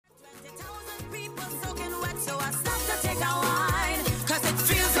So I stop to take a wine, 'cause it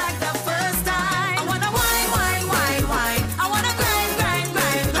feels like the first time. I wanna wine, wine, wine, wine. I wanna grind, grind,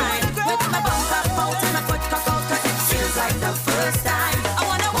 grind, grind. With my bump up out and my foot cock out, 'cause it feels like the first time. I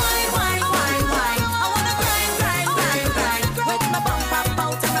wanna wine, wine, wine, wine. I wanna grind, grind, grind, grind. With my bump up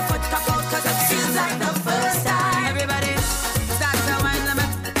out and my foot cock out, 'cause it feels like the first time. Everybody start to wine, let me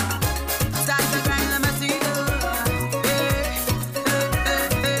start to grind, let me see you.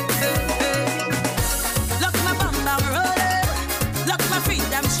 Look my bum down rolling, look my feet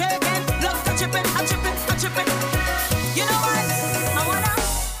I'm shaking, look I chip it, I chip it, I chip it. You know what? I wanna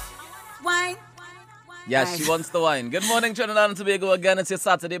wine. Yeah, she wants the wine. Good morning, Trinidad and Tobago. Again, it's your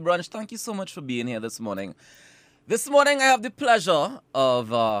Saturday brunch. Thank you so much for being here this morning. This morning, I have the pleasure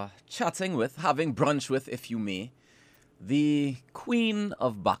of chatting with, having brunch with, if you may, the queen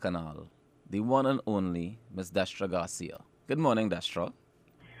of Bacchanal, the one and only Miss Destra Garcia. Good morning, Destra.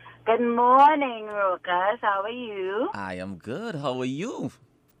 Good morning, Rokas. How are you? I am good. How are you?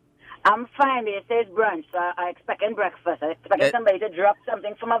 I'm fine. They say it's brunch, so I expecting breakfast. I expecting somebody to drop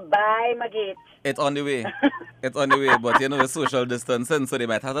something from by my gate. It's on the way. It's on the way, but you know, it's social distancing, so they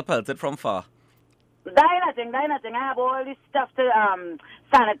might have to pelt it from far. Die nothing. I have all this stuff to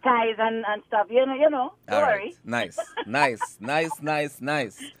sanitize and stuff. You know. Don't All worry. right. Nice.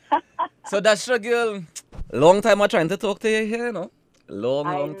 So, Destra girl, long time I'm trying to talk to you here, you know.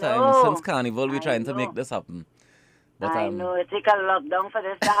 Long time. know. Since Carnival, we're I trying to know. make this happen. But, I know. It take a lockdown for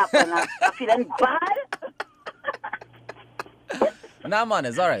this to happen. I'm feeling bad. Nah, man,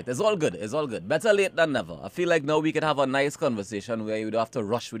 it's all right. It's all good. Better late than never. I feel like now we could have a nice conversation where you don't have to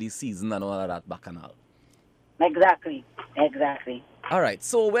rush with the season and all of that bacchanal. Exactly. All right,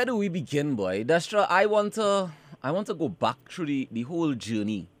 so where do we begin, boy? Destra, I want to go back through the whole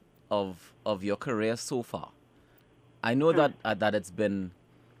journey of your career so far. I know that it's been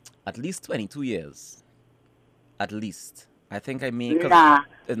at least 22 years. At least. I think I mean... Nah.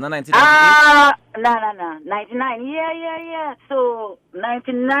 It's not 1998? No. 99. Yeah. So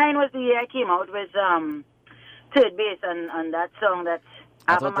 99 was the year I came out with Third Base and that song that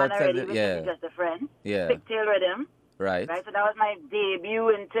I Have a thought Man that Already said- with yeah. Just a Friend. Yeah. Pigtail Rhythm. Right. Right, so that was my debut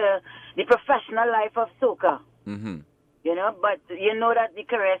into the professional life of soca. Mm-hmm. You know, but you know that the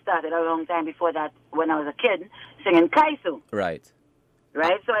career started a long time before that when I was a kid, singing Kaiso. Right.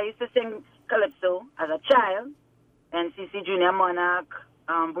 Right, so I used to sing Calypso as a child, NCC Junior Monarch,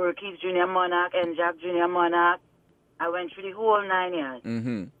 Burkees Junior Monarch, NJAC Junior Monarch. I went through the whole 9 years.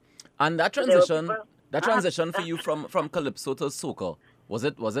 Mm-hmm. And that There were transition, people- for you from Calypso to soca, was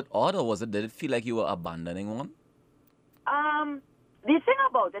it odd or did it feel like you were abandoning one? The thing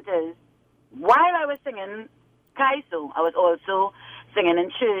about it is, while I was singing Kaiso, I was also singing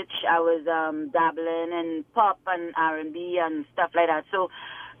in church. I was dabbling in pop and R&B and stuff like that. So,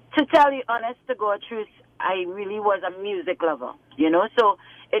 to tell you honest to God truth, I really was a music lover, you know. So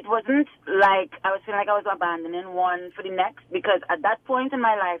it wasn't like I was feeling like I was abandoning one for the next, because at that point in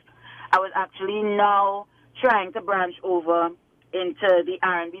my life, I was actually now trying to branch over into the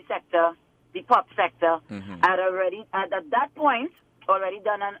R&B sector, the pop sector. Mm-hmm. I'd already, at that point, already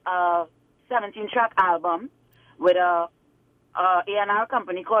done a 17-track album with a A&R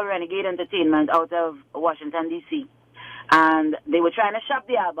company called Renegade Entertainment out of Washington, D.C. And they were trying to shop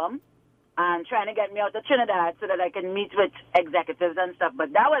the album and trying to get me out of Trinidad so that I could meet with executives and stuff.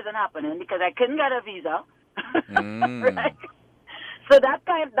 But that wasn't happening because I couldn't get a visa. Right? So that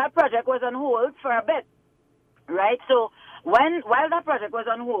project was on hold for a bit. Right? So while that project was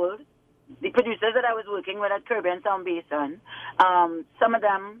on hold, the producers that I was working with at Caribbean Sound Basin, some of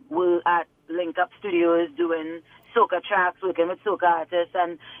them were at Link Up Studios doing soca tracks, working with soca artists,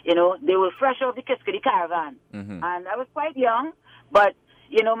 and, you know, they were fresh off the Kiskadee Caravan. Mm-hmm. And I was quite young, but,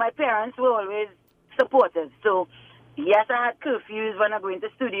 you know, my parents were always supportive. So, yes, I had curfews when I go into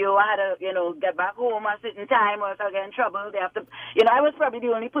studio. I had to, you know, get back home at a certain time, or if I get in trouble, they have to, you know, I was probably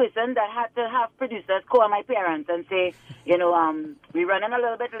the only person that had to have producers call my parents and say, you know, we're running a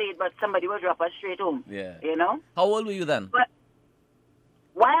little bit late, but somebody will drop us straight home. Yeah. You know? How old were you then? But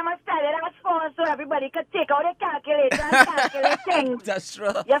why am I started at 4 so everybody could take out a calculator and calculate things?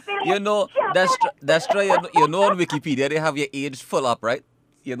 Destra, You feel you like- know, Destra, you know on Wikipedia they have your age full up, right?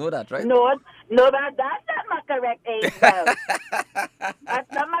 You know that, right? No, but that's not my correct age, though.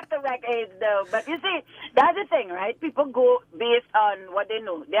 That's not my correct age, though. But you see, that's the thing, right? People go based on what they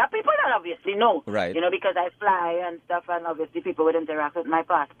know. There are people that obviously know. Right. You know, because I fly and stuff, and obviously people would interact with my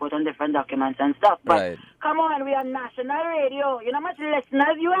passport and different documents and stuff. But Right. come on, we are national radio. You know how much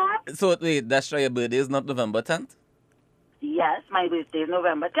listeners you have? So wait, Destra, your birthday is not November 10th? Yes, my birthday is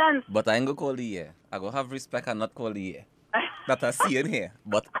November 10th. But I ain't gonna call the year. I gonna have respect and not call the year. That I see in here.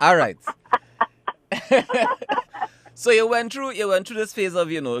 But all right. So you went through this phase of,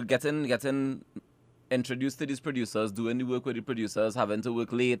 getting introduced to these producers, doing the work with the producers, having to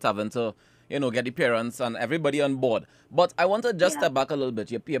work late, having to, get the parents and everybody on board. But I want to just step back a little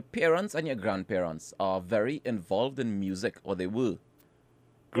bit. Your parents and your grandparents are very involved in music, or they were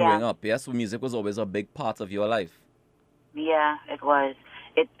growing up. Yes, so music was always a big part of your life. Yeah, it was.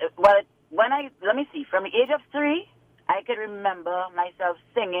 Let me see, from the age of 3, I could remember myself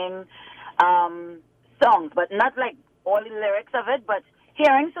singing songs, but not like all the lyrics of it, but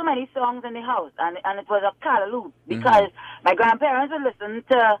hearing so many songs in the house, and it was a callaloo, because my grandparents would listen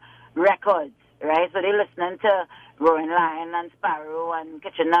to records, right? So they listening to Roaring Lion and Sparrow and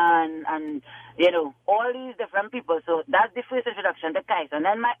Kitchener and all these different people. So that's the first introduction to Kais. And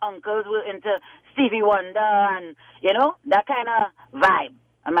then my uncles were into Stevie Wonder and, that kind of vibe.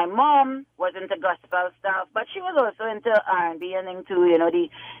 And my mom was into gospel stuff, but she was also into R&B and into,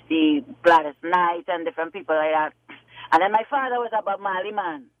 the Gladys Knight and different people like that. And then my father was a Bob Marley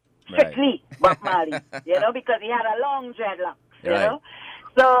man. Strictly Bob Marley, because he had a long dreadlock, you know.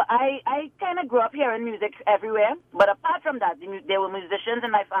 So I kind of grew up hearing music everywhere. But apart from that, there were musicians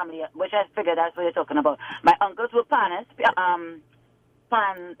in my family, which I figured that's what you're talking about. My uncles were Panis. Panis.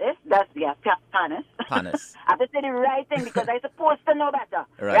 Panis. I have to say the right thing because I'm supposed to know better,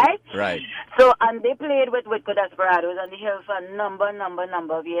 right? Right. So, and they played with Desperados on the hill for a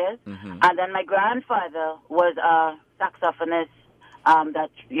number of years. Mm-hmm. And then my grandfather was a saxophonist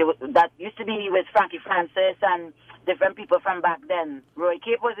that used to be with Frankie Francis and different people from back then. Roy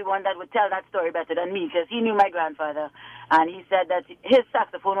Cape was the one that would tell that story better than me because he knew my grandfather. And he said that his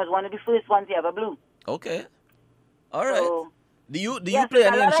saxophone was one of the first ones he ever blew. Okay. All right. So, do you play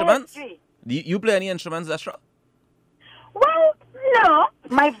any instruments? Do you play any instruments, Destra? Well, no.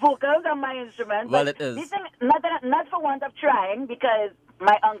 My vocals are my instrument. Well, it is. Not for want of trying, because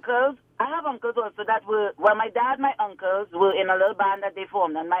my uncles, I have uncles also that were, my dad, my uncles were in a little band that they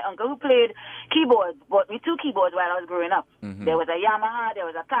formed. And my uncle who played keyboards bought me 2 keyboards while I was growing up. Mm-hmm. There was a Yamaha, there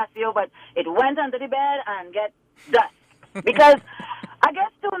was a Casio, but it went under the bed and get dust. Because I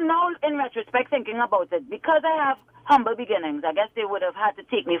guess to now, in retrospect, thinking about it, because I have humble beginnings, I guess they would have had to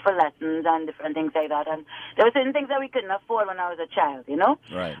take me for lessons and different things like that. And there were certain things that we couldn't afford when I was a child,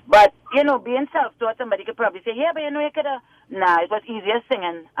 Right. But, being self-taught, somebody could probably say, yeah, but you could have... Nah, it was easier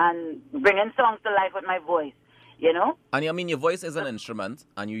singing and bringing songs to life with my voice, And I mean, your voice is an instrument,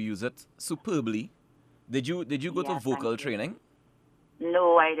 and you use it superbly. Did you go to vocal training?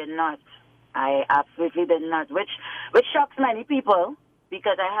 No, I did not. I absolutely did not, which shocks many people,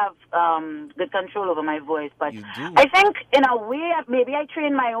 because I have good control over my voice. But you do. I think, in a way, maybe I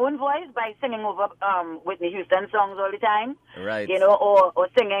train my own voice by singing over Whitney Houston songs all the time. Right. Or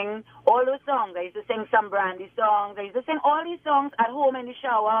singing all those songs. I used to sing some Brandy songs. I used to sing all these songs at home in the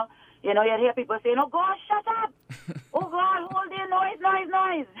shower. You'd hear people saying, oh, God, shut up. Oh, God, hold your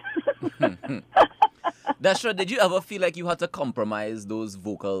noise. Destra, did you ever feel like you had to compromise those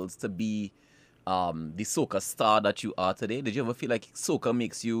vocals to be the soca star that you are today? Did you ever feel like soca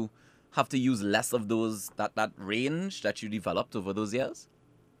makes you have to use less of that range that you developed over those years?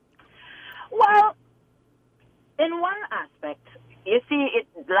 Well, in one aspect, you see,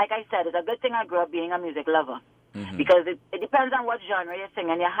 like I said, it's a good thing I grew up being a music lover. Mm-hmm. Because it depends on what genre you're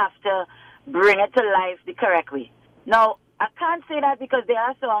singing. You have to bring it to life the correct way. Now, I can't say that because there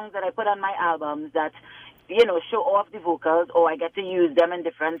are songs that I put on my albums that, show off the vocals, or I get to use them in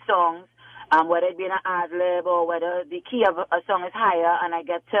different songs. Whether it be an ad-lib or whether the key of a song is higher, and I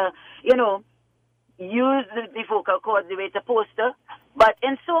get to, use the vocal cords the way it's supposed to. But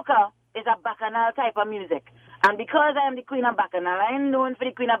in soca, it's a bacchanal type of music. And because I am the Queen of Bacchanal, I am known for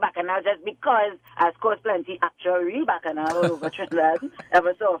the Queen of Bacchanal just because I score plenty actual real Bacchanal all over Trinidad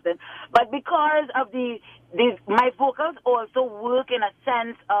ever so often. But because of my vocals also work in a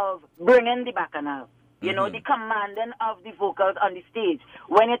sense of bringing the Bacchanal. The commanding of the vocals on the stage.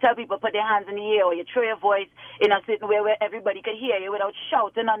 When you tell people put their hands in the air, or you throw your voice in a certain way where everybody can hear you without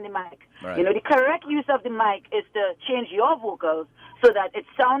shouting on the mic. Right. The correct use of the mic is to change your vocals so that it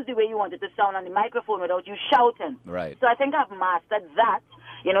sounds the way you want it to sound on the microphone without you shouting. Right. So I think I've mastered that,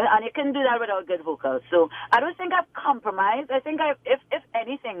 and you can do that without good vocals. So I don't think I've compromised. I think if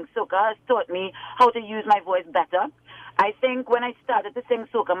anything, soca has taught me how to use my voice better. I think when I started to sing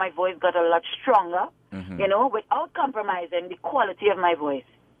soca, my voice got a lot stronger, without compromising the quality of my voice,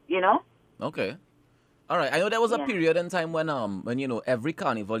 Okay. All right. I know there was a period in time when every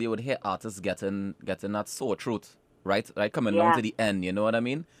carnival you would hear artists getting that sore throat, right? Coming down to the end, you know what I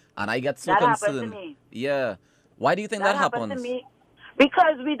mean? And I get so concerned. That happened to me. Yeah. Why do you think that happens? Happened to me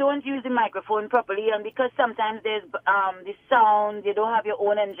because we don't use the microphone properly, and because sometimes there's the sound, you don't have your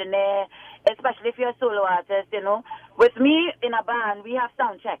own engineer. especially if you're a solo artist, you know. With me in a band, we have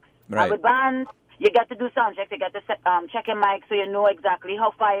sound checks. Right. And with bands, you get to do sound checks. You get to check your mic so you know exactly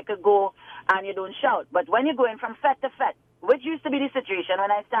how far you could go and you don't shout. But when you're going from fet to fet, which used to be the situation when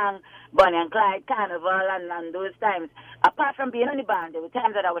I sang Bonnie and Clyde, Carnival, and those times. Apart from being on the band, there were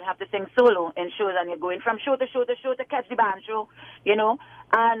times that I would have to sing solo in shows, and you're going from show to show to show to catch the band show, you know.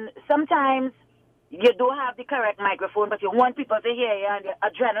 And sometimes you don't have the correct microphone, but you want people to hear you, and your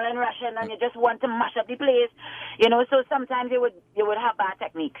adrenaline rushing, and you just want to mash up the place, you know. So sometimes you would have bad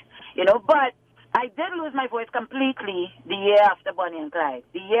technique, you know. But I did lose my voice completely the year after Bonnie and Clyde,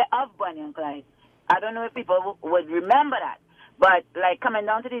 the year of Bonnie and Clyde. I don't know if people would remember that, but like coming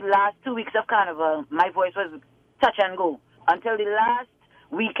down to the last 2 weeks of Carnival, my voice was touch and go. Until the last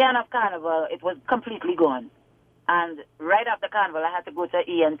weekend of Carnival, it was completely gone. And right after Carnival, I had to go to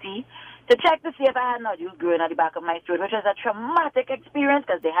ENT to check to see if I had nodules growing at the back of my throat, which was a traumatic experience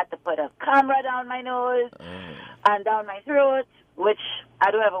because they had to put a camera down my nose and down my throat, which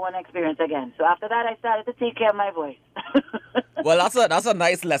I don't ever want to experience again. So after that, I started to take care of my voice. Well, that's a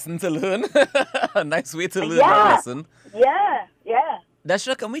nice lesson to learn. A nice way to learn that lesson. Yeah.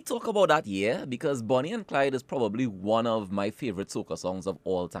 Desha, can we talk about that year? Because Bonnie and Clyde is probably one of my favorite soca songs of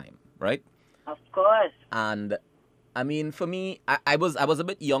all time, right? Of course. And I mean, for me, I was a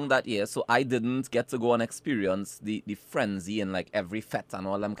bit young that year, so I didn't get to go and experience the frenzy and like every fete and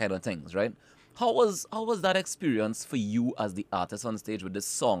all them kind of things, right? How was that experience for you as the artist on stage with this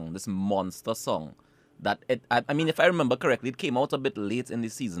song, this monster song? I mean, if I remember correctly, it came out a bit late in the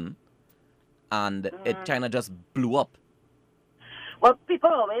season, and it kind of just blew up. Well,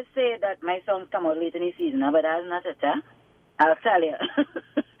 people always say that my songs come out late in the season, but that's not it, huh? I'll tell you.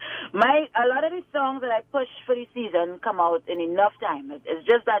 A lot of the songs that I push for the season come out in enough time. It's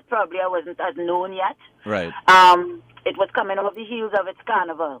just that probably I wasn't as known yet. Right. It was coming off the heels of its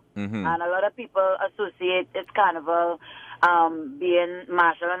Carnival. Mm-hmm. And a lot of people associate its Carnival being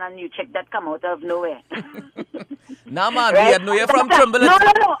Marshall and a new chick that come out of nowhere. Nah, man, Right? we had no you from Trimble.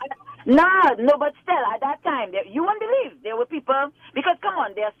 No, but still, at that time, you won't believe there were people, because come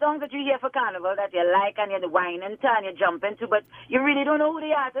on, there are songs that you hear for Carnival that you like and you whine and turn, you jump into, but you really don't know who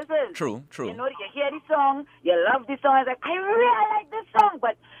the artist is. True. You know, you hear the song, you love the song, it's like, I really like this song,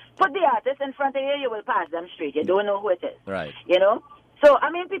 but put the artist in front of you, you will pass them straight. You don't know who it is. Right. You know? So, I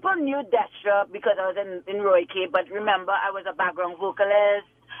mean, people knew Destra because I was in Roy K, but remember, I was a background vocalist.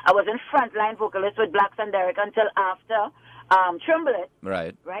 I was in frontline vocalist with Blacks and Derek until after Trimble.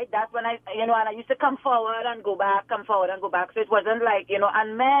 Right. That's when and I used to come forward and go back, come forward and go back. So it wasn't like,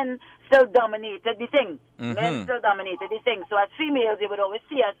 and men still dominated the thing. Mm-hmm. Men still dominated the thing. So as females, they would always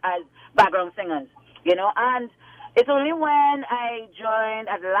see us as background singers, and it's only when I joined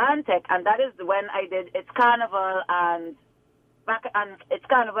Atlantic, and that is when I did It's Carnival and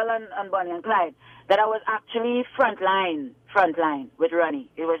Bonnie and Clyde, that I was actually frontline with Ronnie.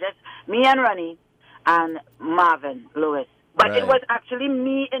 It was just me and Ronnie and Marvin Lewis. But Right. It was actually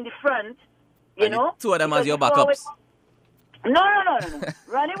me in the front, you And know. two of them as because your before backups. No.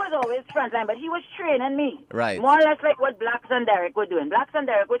 Ronnie was always frontline, but he was training me. Right. More or less like what Blacks and Derek were doing. Blacks and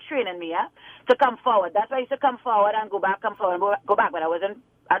Derek were training me, to come forward. That's why I used to come forward and go back, come forward and go back. But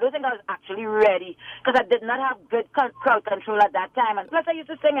I don't think I was actually ready because I did not have good crowd control at that time. And plus I used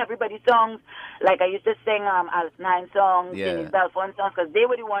to sing everybody's songs. Like I used to sing Alice Nine songs, Denise Belfont songs, because they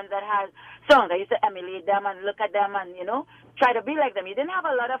were the ones that had songs. I used to emulate them and look at them and, try to be like them. You didn't have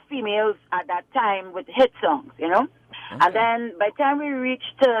a lot of females at that time with hit songs, Okay. And then by the time we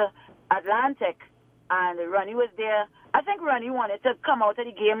reached to Atlantic and Ronnie was there, I think Ronnie wanted to come out of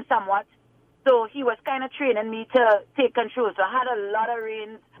the game somewhat. So he was kind of training me to take control. So I had a lot of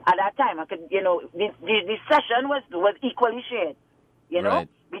reins at that time. I could, the session was equally shared, Right.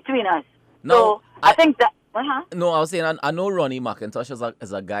 between us. No, so I think that, No, I was saying, I know Ronnie McIntosh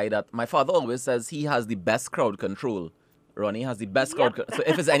is a guy that my father always says he has the best crowd control. Ronnie has the best crowd control. So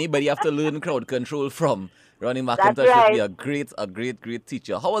if it's anybody you have to learn crowd control from, Ronnie McIntosh would be a great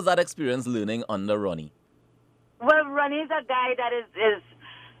teacher. How was that experience learning under Ronnie? Well, Ronnie's a guy that is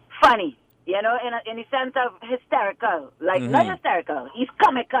funny. In the sense of hysterical, like not hysterical. He's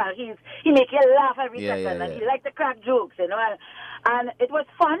comical. He make you laugh every second, and he likes to crack jokes, And it was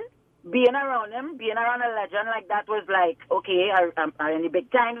fun being around him, being around a legend like that was like, okay, I'm in the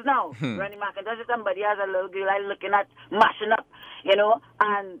big times now. Ronnie McIntosh is somebody as a little girl I'm looking at mashing up,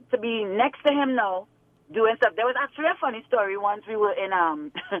 and to be next to him now, doing stuff. There was actually a funny story once we were in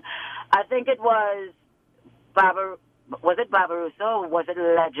I think it was was it Barbarossa or was it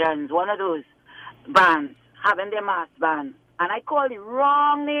Legends? One of those bands having their mass band. And I called the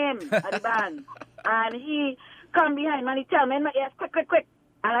wrong name of the band. And he come behind me and he tell me in my ears, quick,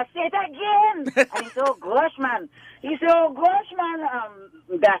 And I say it again. And he said, oh, gosh, man. He said, oh, gosh,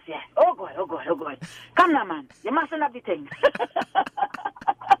 man. That's it. Oh, God, oh, God, oh, God. Come now, man. You mustn't have the thing.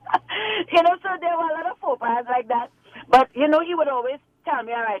 You know, so there were a lot of faux pas like that. But, you know, he would always tell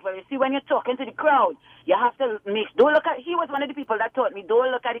me, all right, well, you see, when you're talking to the crowd, you have to don't look at, he was one of the people that taught me,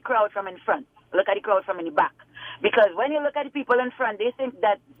 don't look at the crowd from in front. Look at the crowd from in the back. Because when you look at the people in front, they think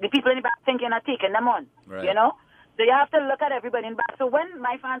that the people in the back think you're not taking them on. Right. You know? So you have to look at everybody in back. So when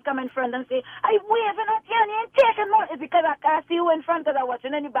my fans come in front and say, I'm waving at you and you ain't taking more, it's because I can't see you in front because I'm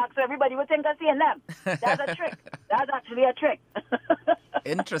watching in the back, so everybody will think I'm seeing them. That's a trick. That's actually a trick.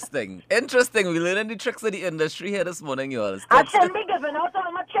 Interesting. We're learning the tricks of the industry here this morning, y'all. I shouldn't be giving out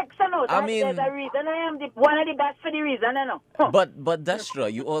all my tricks and all. I mean, there's a reason I am one of the best for the reason, you know. Huh. But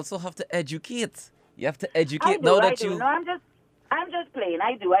Destra, you also have to educate. You have to educate I do, now I that do. you. No, I'm just playing.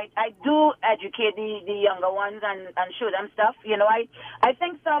 I do. I do educate the younger ones and show them stuff. You know, I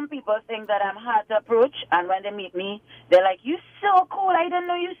think some people think that I'm hard to approach, and when they meet me, they're like, "You so cool. I didn't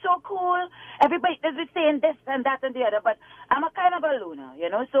know you so cool." Everybody is saying this and that and the other, but I'm a kind of a loner, you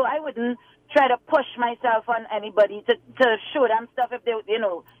know. So I wouldn't try to push myself on anybody to show them stuff if they, you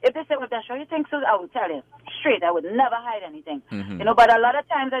know, if they say, "Well, that's sure you think so," I would tell you straight. I would never hide anything, you know. But a lot of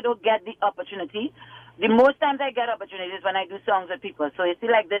times I don't get the opportunity. The most times I get opportunities when I do songs with people. So you see,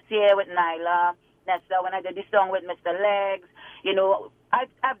 like this year with Nyla, Nesta, when I did this song with Mr. Legs, you know,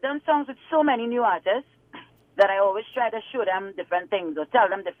 I've done songs with so many new artists that I always try to show them different things or tell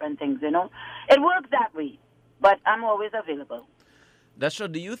them different things, you know. It works that way, but I'm always available.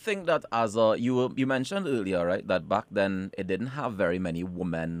 Destra, do you think that as a you mentioned earlier, right, that back then it didn't have very many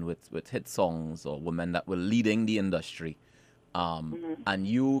women with hit songs or women that were leading the industry? And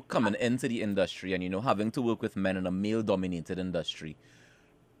you coming into the industry and, you know, having to work with men in a male-dominated industry,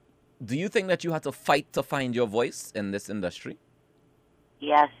 do you think that you had to fight to find your voice in this industry?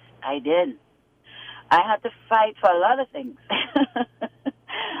 Yes, I did. I had to fight for a lot of things.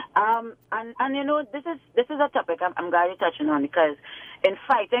 And you know, this is a topic I'm glad you're touching on, because in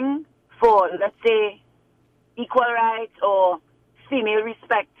fighting for, let's say, equal rights or female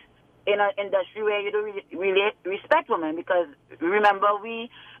respect in an industry where you don't really respect women, because remember,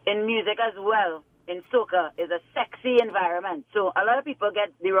 we in music as well, in soca, is a sexy environment. So a lot of people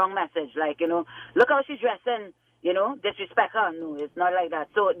get the wrong message, like, you know, look how she's dressing, you know, disrespect her. No, it's not like that.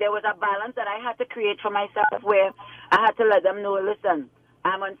 So there was a balance that I had to create for myself where I had to let them know, listen,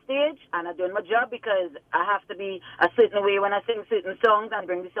 I'm on stage and I'm doing my job because I have to be a certain way when I sing certain songs and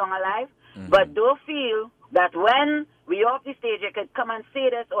bring the song alive. But don't feel that when we off the stage, you could come and say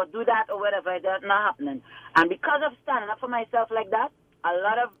this or do that or whatever. That's not happening. And because of standing up for myself like that, a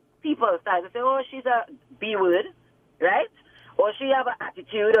lot of people start to say, oh, she's a B-word, right? Or she have an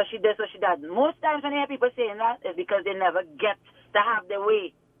attitude, or she this or she that. Most times when I hear people saying that, it's because they never get to have their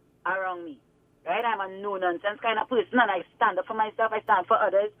way around me. Right? I'm a no-nonsense kind of person, and I stand up for myself. I stand for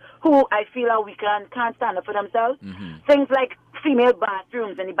others who I feel are weaker and can't stand up for themselves. Things like female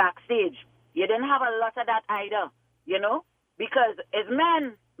bathrooms in the backstage. You didn't have a lot of that either, you know? Because as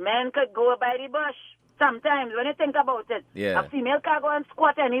men could go by the bush. Sometimes, when you think about it, a female can't go and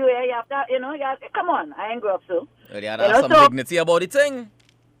squat anywhere. You have to, you know, come on, I ain't grow up so. Well, yeah, that's some dignity about the thing.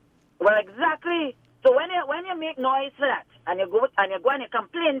 Well, exactly. So when you make noise for that, and you go and you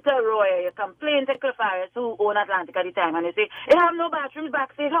complain to Roy, you complain to Cliff Harris, who own Atlantic at the time, and you say, you have no bathrooms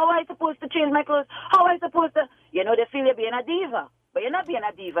backstage, how am I supposed to change my clothes? How am I supposed to, you know, they feel you're being a diva. But you're not being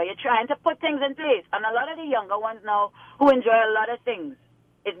a diva, you're trying to put things in place. And a lot of the younger ones now who enjoy a lot of things,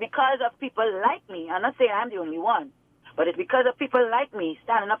 it's because of people like me. I'm not saying I'm the only one, but it's because of people like me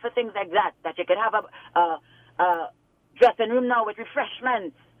standing up for things like that, that you could have a dressing room now with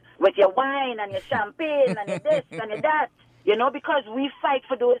refreshments, with your wine and your champagne and your this and your that, you know, because we fight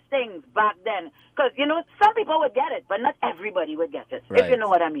for those things back then. Because, you know, some people would get it, but not everybody would get it, if you know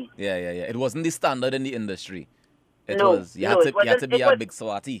what I mean. Yeah. It wasn't the standard in the industry. You had to be a big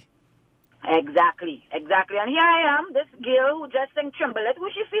swati. Exactly. And here I am, this girl who just sing Trimble-It, who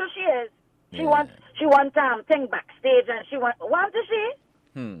she feels she is. She wants thing backstage, and she want to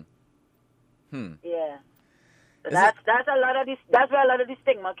see. Yeah. So that's a lot of this. That's where a lot of the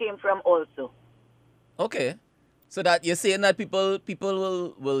stigma came from, also. Okay, so that you're saying that people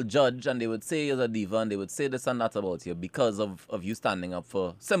will judge, and they would say you're a diva, and they would say this and that about you because of you standing up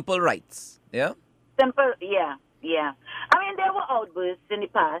for simple rights. Yeah. Simple. Yeah. I mean, there were outbursts in the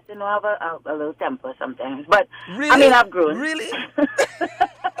past. You know, I have a little temper sometimes, but really? I mean, I've grown. Really?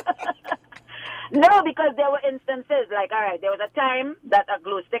 No, because there were instances like, all right, there was a time that a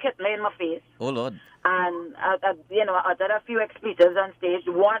glue stick hit me in my face. Oh, Lord. And, you know, I uttered a few expletives on stage.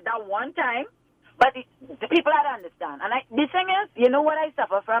 That one time, But the people I don't understand. And the thing is, you know what I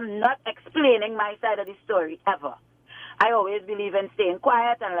suffer from? Not explaining my side of the story ever. I always believe in staying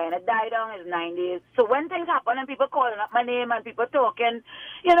quiet and letting it die down. It's 9 days. So when things happen and people calling up my name and people talking,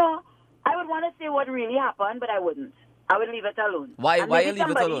 you know, I would want to say what really happened, but I wouldn't. I would leave it alone. Why And you maybe leave it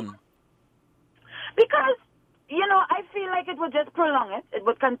somebody- alone? Because, you know, I feel like it would just prolong it. It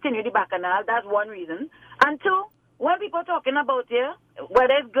would continue the bacchanal. That's one reason. And two, when people talking about you,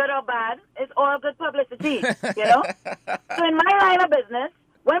 whether it's good or bad, it's all good publicity, you know? So in my line of business,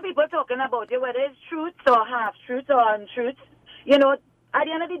 when people talking about you, whether it's truths or half-truths or untruths, you know, at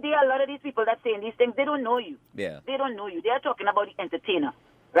the end of the day, a lot of these people that saying these things, they don't know you. Yeah. They don't know you. They are talking about the entertainer,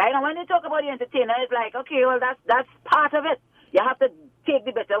 right? And when they talk about the entertainer, it's like, okay, well, that's part of it. You have to take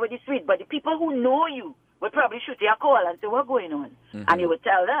the bitter with the sweet. But the people who know you would probably shoot you a call and say, what's going on? And you would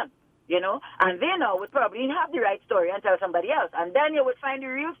tell them, you know. And they now would probably have the right story and tell somebody else. And then you would find the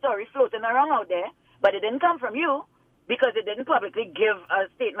real story floating around out there, but it didn't come from you because it didn't publicly give a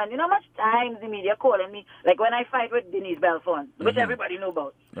statement. You know how much times the media calling me, like when I fight with Denise Belfon, which everybody know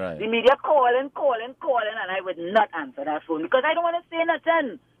about. Right. The media calling, and I would not answer that phone because I don't want to say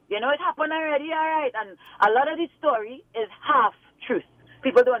nothing. You know, it happened already, all right. And a lot of this story is half truth.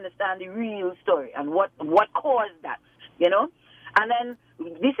 People don't understand the real story and what caused that, you know. And then the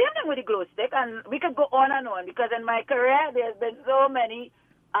same thing with the glow stick, and we could go on and on because in my career there's been so many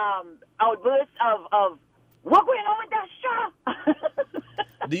outbursts of what's going on with that show.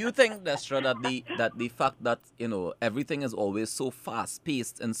 Do you think, Destra, that the fact that, you know, everything is always so fast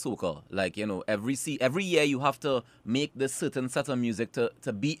paced in soca, like, you know, every year you have to make this certain set of music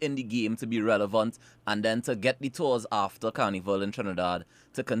to be in the game, to be relevant, and then to get the tours after Carnival in Trinidad,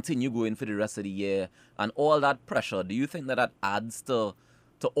 to continue going for the rest of the year, and all that pressure, do you think that adds to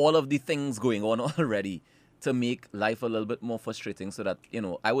all of the things going on already to make life a little bit more frustrating so that, you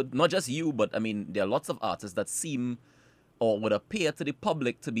know, I would, not just you, but I mean, there are lots of artists that seem or would appear to the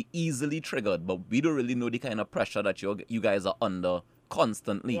public to be easily triggered, but we don't really know the kind of pressure that you guys are under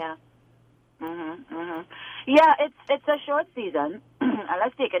constantly. Yeah. Yeah, it's a short season, and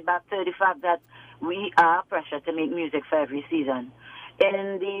let's take it back to the fact that we are pressured to make music for every season.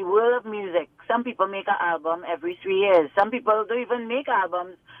 In the world of music, some people make an album every 3 years. Some people don't even make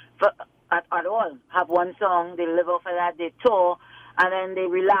albums at all. Have one song, they live off of that, they tour, and then they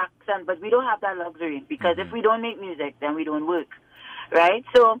relax. But we don't have that luxury because if we don't make music, then we don't work, right?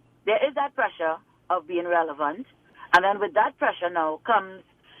 So there is that pressure of being relevant, and then with that pressure now comes,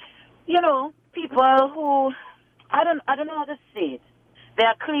 you know, people who I don't know how to say it. There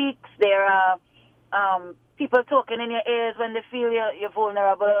are cliques. There are people talking in your ears when they feel you're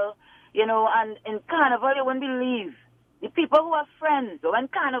vulnerable, you know. And in Carnival, you wouldn't believe the people who are friends when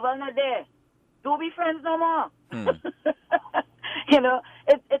Carnival not there. Don't be friends no more. You know,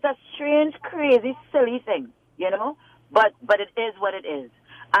 it's a strange, crazy, silly thing, you know. But it is what it is.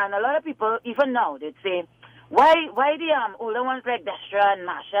 And a lot of people, even now, they'd say, why the older ones like Destra and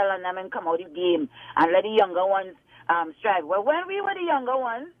Marshall and them come out of the game and let the younger ones strive? Well, when we were the younger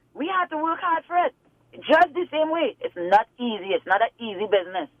ones, we had to work hard for it. Just the same way. It's not easy. It's not an easy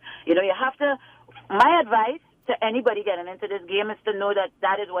business. You know, you have to, my advice to anybody getting into this game is to know that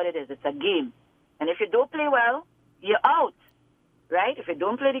that is what it is. It's a game. And if you don't play well, you're out, right? If you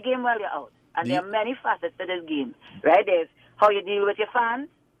don't play the game well, you're out. And there are many facets to this game, right? There's how you deal with your fans.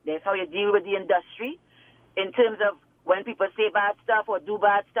 There's how you deal with the industry in terms of when people say bad stuff or do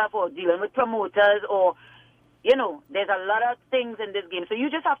bad stuff or dealing with promoters or, you know, there's a lot of things in this game. So you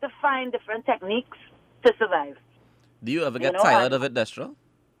just have to find different techniques to survive. Do you ever get tired of it, Destra?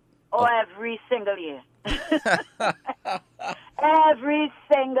 Oh, every single year. Every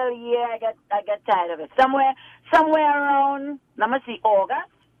single year I get tired of it. Somewhere around, let me see, August.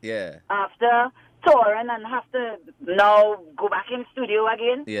 Yeah. After touring and have to now go back in studio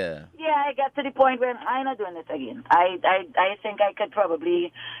again. Yeah. Yeah, I get to the point where I'm not doing this again. I think I could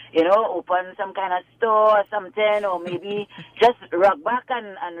probably, you know, open some kind of store or something, or maybe just rock back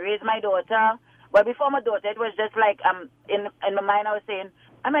and raise my daughter. But before my daughter, it was just like in my mind I was saying,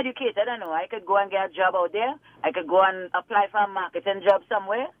 I'm educated, I know. I could go and get a job out there. I could go and apply for a marketing job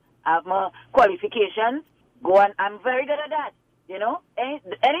somewhere. I have my qualifications. I'm very good at that. You know,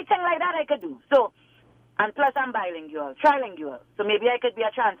 anything like that I could do. So, and plus I'm bilingual, trilingual. So maybe I could be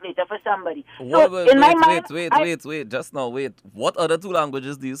a translator for somebody. Wait. Just now, wait. What other two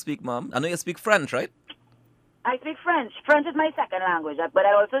languages do you speak, ma'am? I know you speak French, right? I speak French. French is my second language, but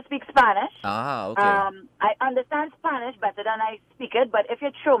I also speak Spanish. Ah, okay. I understand Spanish better than I speak it, but if you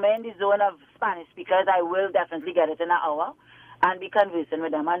throw me in the zone of Spanish speakers, I will definitely get it in an hour and be conversing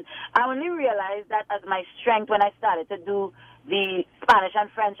with them. And I only realized that as my strength when I started to do the Spanish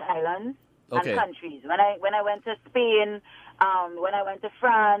and French islands Okay. and countries. When I went to Spain, when I went to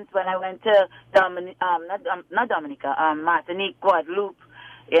France, when I went to not Dominica, Martinique, Guadeloupe,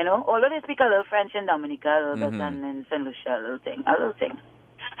 you know, although they speak a little French in Dominica, a little bit, and in Saint Lucia, a little thing.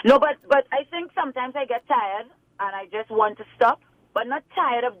 No, but I think sometimes I get tired and I just want to stop, but not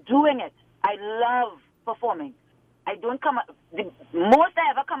tired of doing it. I love performing. I don't come. The most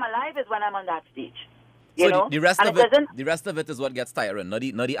I ever come alive is when I'm on that stage. You know? The rest And of it, the rest of it is what gets tiring, not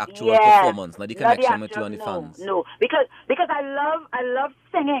the actual performance, not the connection with you and the fans. No, because I love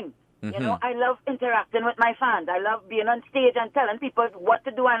singing. You know, I love interacting with my fans. I love being on stage and telling people what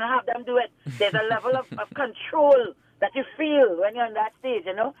to do and have them do it. There's a level of control that you feel when you're on that stage,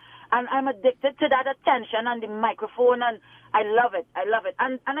 you know. And I'm addicted to that attention and the microphone, and I love it. I love it.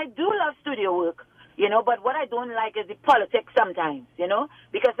 And I do love studio work, you know, but what I don't like is the politics sometimes, you know,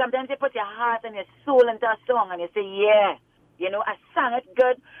 because sometimes you put your heart and your soul into a song and you say, yeah, you know, I sang it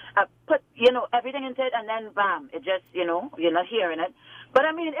good, I put, you know, everything into it, and then bam, it just, you know, you're not hearing it. But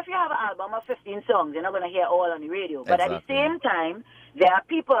I mean, if you have an album of 15 songs, you're not going to hear all on the radio. But at the same time, there are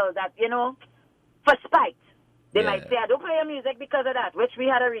people that, you know, for spite, they might say, I don't play your music because of that, which we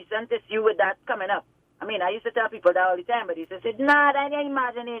had a recent issue with that coming up. I mean, I used to tell people that all the time, but he said, nah, that's your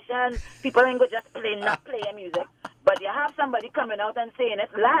imagination. People ain't going to just not play your music. But you have somebody coming out and saying it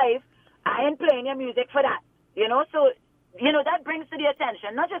live, I ain't playing your music for that. You know, so, you know, that brings to the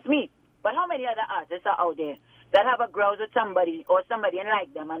attention, not just me, but how many other artists are out there that have a grouse with somebody or somebody and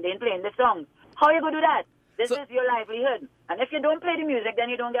like them and they ain't playing the songs? How are you going to do that? This is your livelihood. And if you don't play the music, then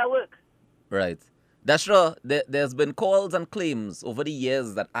you don't get work. Right. That's true. There's been calls and claims over the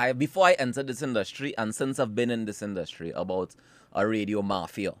years that before I entered this industry and since I've been in this industry about a radio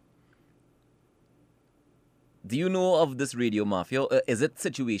mafia. Do you know of this radio mafia? Is it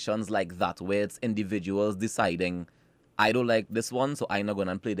situations like that where it's individuals deciding, I don't like this one, so I'm not going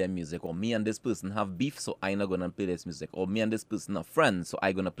to play their music, or me and this person have beef, so I'm not going to play this music, or me and this person are friends, so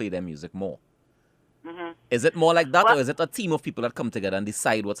I'm going to play their music more? Mm-hmm. Is it more like that, or is it a team of people that come together and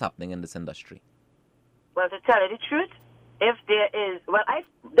decide what's happening in this industry? Well, to tell you the truth, if there is,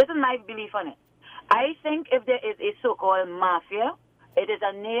 this is my belief on it. I think if there is a so-called mafia, it is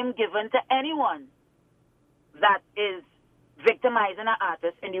a name given to anyone that is victimizing an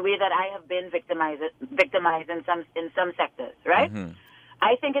artist in the way that I have been victimized in some sectors, right? Mm-hmm.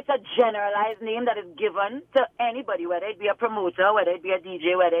 I think it's a generalized name that is given to anybody, whether it be a promoter, whether it be a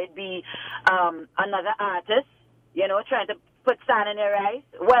DJ, whether it be another artist, you know, trying to put sand in their eyes,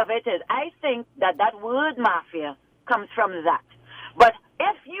 whatever it is. I think that word mafia comes from that. But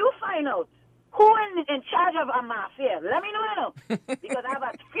if you find out who in charge of a mafia, let me know, you know, because I have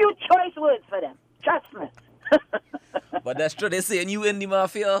a few choice words for them. Trust me. But that's true. They're saying you in the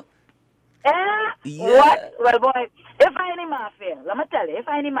mafia. Yeah. What? Well, boy, if I in the mafia, let me tell you, if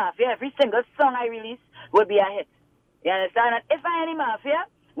I in the mafia, every single song I release will be a hit. You understand? And if I in the mafia,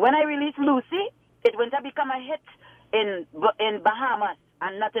 when I release Lucy, it will not become a hit in Bahamas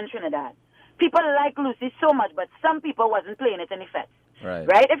and not in Trinidad. People like Lucy so much, but some people wasn't playing it in the fest.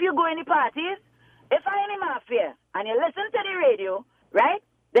 Right? If you go in the parties, if I in the mafia and you listen to the radio, right,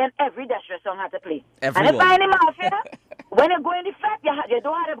 then every Destra song has to play. Everyone. And if I in the mafia, when you go in the fest, you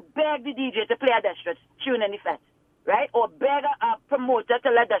don't have to beg the DJ to play a Destra tune in the fest, right? Or beg a promoter to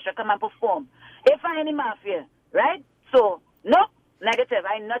let Destra come and perform. If I in the mafia, right? So, no, negative.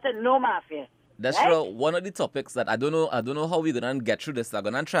 I'm not a no mafia. That's right? One of the topics that I don't know how we're gonna get through this. I'm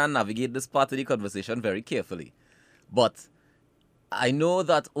gonna try and navigate this part of the conversation very carefully. But I know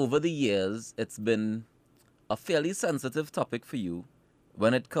that over the years it's been a fairly sensitive topic for you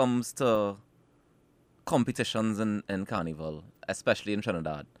when it comes to competitions in Carnival, especially in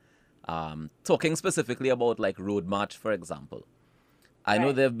Trinidad. Talking specifically about like Road March, for example. I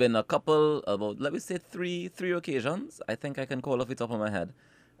know there have been a couple, about let me say three occasions, I think I can call off the top of my head,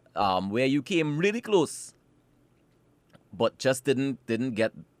 where you came really close, but just didn't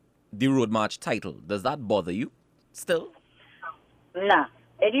get the Road March title. Does that bother you still? Nah,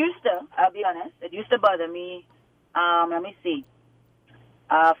 it used to. I'll be honest. It used to bother me. Let me see.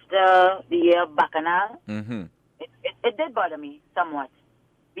 After the year Bacchanal, it did bother me somewhat,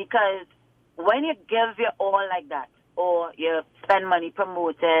 because when you give your all like that, or you spend money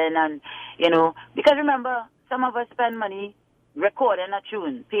promoting, and you know, because remember, some of us spend money recording a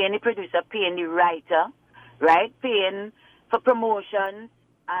tune, paying the producer, paying the writer, right? Paying for promotion,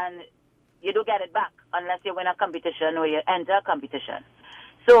 and you don't get it back unless you win a competition or you enter a competition.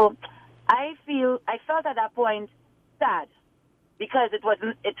 So I felt at that point sad, because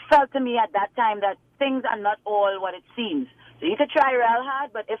it felt to me at that time that things are not all what it seems. So you could try real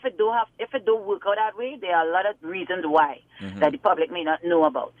hard, but if it don't work out that way, there are a lot of reasons why that the public may not know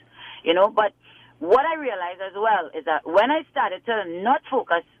about. But what I realized as well is that when I started to not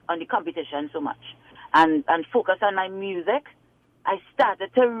focus on the competition so much and focus on my music, I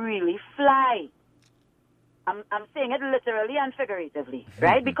started to really fly. I'm saying it literally and figuratively,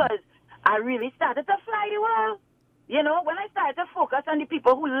 right? Because I really started to fly the world. When I started to focus on the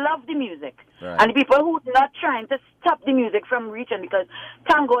people who love the music and the people who are not trying to stop the music from reaching, because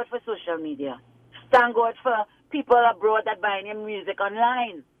thank God for social media. Thank God for people abroad that buying your music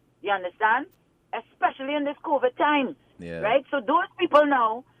online. You understand? Especially in this COVID time, right? So those people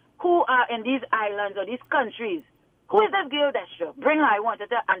now who are in these islands or these countries, who is this girl Destra? Bring her, I wanted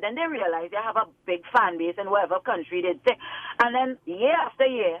to, and then they realize they have a big fan base in whatever country they take. And then year after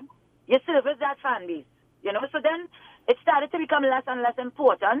year, you service that fan base. So then it started to become less and less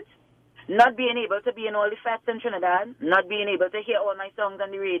important, not being able to be in all the fests in Trinidad, not being able to hear all my songs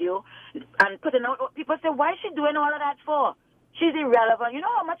on the radio, and putting out, people say, why is she doing all of that for? She's irrelevant. You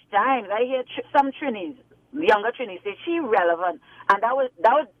know how much times I hear some Trinis, younger Trinis, say she's relevant. And that was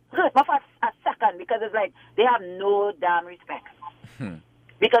hurt me for a second, because it's like they have no damn respect.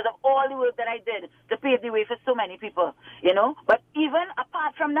 Because of all the work that I did to pave the way for so many people, But even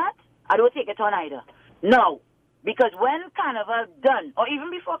apart from that, I don't take it on either. No, because when Carnival done, or even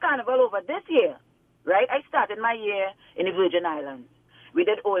before Carnival over this year, right, I started my year in the Virgin Islands. We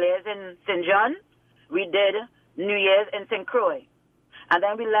did Ole's in St. John. We did New Year's in St. Croix. And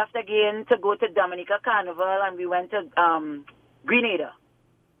then we left again to go to Dominica Carnival, and we went to Grenada.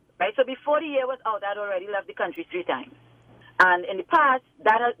 Right, so before the year was out, I'd already left the country 3 times. And in the past,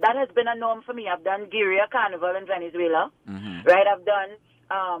 that has been a norm for me. I've done Guerrilla Carnival in Venezuela. Right,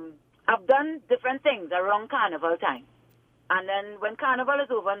 I've done different things around Carnival time. And then when Carnival is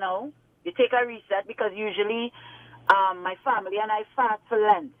over now, you take a reset, because usually my family and I fast for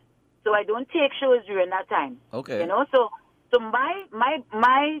Lent. So I don't take shows during that time. Okay. So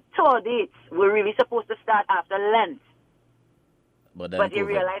my tour dates were really supposed to start after Lent. But you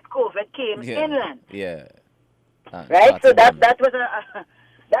realize COVID came in Lent. Yeah. Right? So that was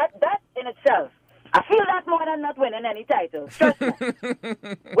that in itself. I feel that more than not winning any title. Trust me.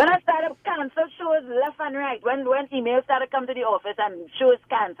 When I started cancel shows left and right, when emails started coming to the office and shows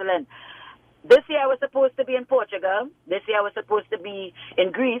canceling. This year I was supposed to be in Portugal. This year I was supposed to be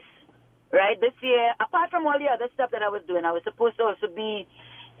in Greece. Right? This year, apart from all the other stuff that I was doing, I was supposed to also be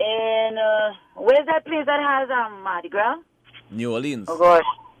in, where's that place that has Mardi Gras? New Orleans. Oh gosh,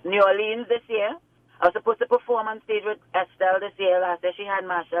 New Orleans this year. I was supposed to perform on stage with Estelle this year. Last year she had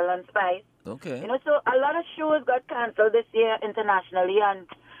Marshall and Spice. Okay. So a lot of shows got canceled this year internationally, and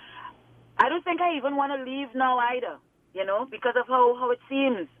I don't think I even want to leave now either, because of how it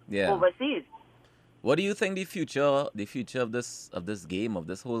seems overseas. What do you think the future of this game, of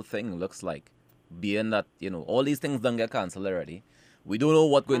this whole thing looks like? Being that, all these things don't get canceled already. We don't know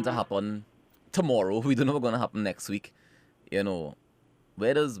what's going to happen tomorrow. We don't know what's going to happen next week.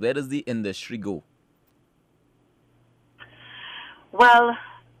 Where does the industry go? Well,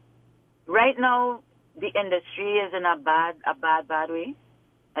 right now the industry is in a bad way.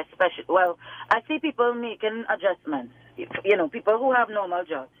 Especially, I see people making adjustments. People who have normal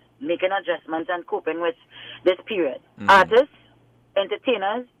jobs making adjustments and coping with this period. Artists,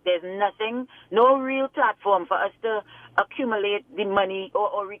 entertainers, there's no real platform for us to accumulate the money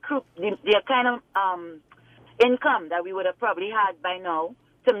or recruit the kind of income that we would have probably had by now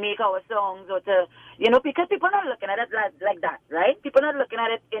to make our songs, or to, because people are not looking at it like that, right? People are not looking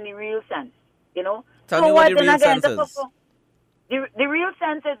at it in the real sense, Tell me what the real sense is. The real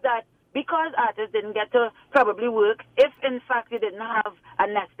sense is that because artists didn't get to probably work, if in fact they didn't have a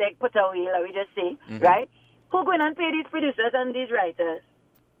nest egg put away, like we just say, right? Who go in and pay these producers and these writers?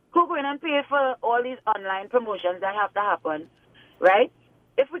 Who go in and pay for all these online promotions that have to happen, right?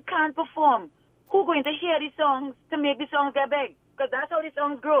 If we can't perform, who going to hear these songs to make the songs get big? Because that's how the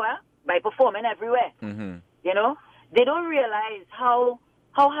songs grow, by performing everywhere. They don't realize how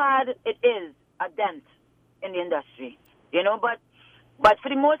hard it is a dent in the industry, But for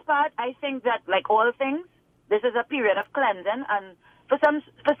the most part, I think that, like all things, this is a period of cleansing, and for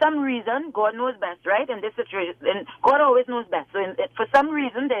some reason, God knows best, right? In this situation, and God always knows best. So for some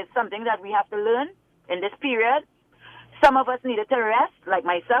reason, there's something that we have to learn in this period. Some of us needed to rest, like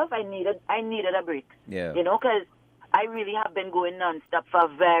myself. I needed a break. Yeah. Because I really have been going nonstop for a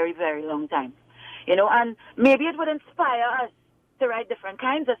very, very long time. And maybe it would inspire us to write different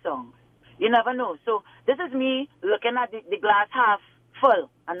kinds of songs. You never know. So this is me looking at the glass half full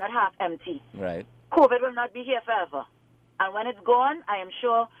and not half empty. Right. COVID will not be here forever. And when it's gone, I am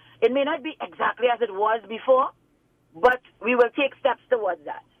sure it may not be exactly as it was before, but we will take steps towards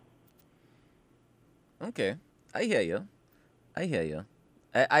that. Okay. I hear you.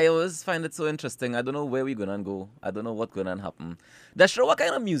 I always find it so interesting. I don't know where we're gonna go. I don't know what's gonna happen. Dashra, what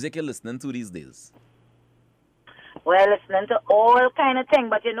kind of music you're listening to these days? We're listening to all kind of thing,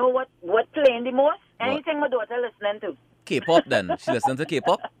 but you know what playing the most? What? Anything my daughter listening to. K-pop then. She listens to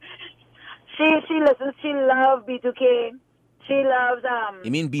K-pop? She listens. She loves B2K. She loves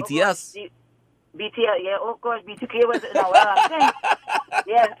You mean of BTS? course, BTS, yeah, of course, B2K was no, well, I'm saying,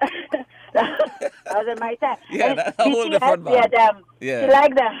 yeah, that was in my time. Yeah, And that's a whole BTS, different yeah, band. them. Yeah. She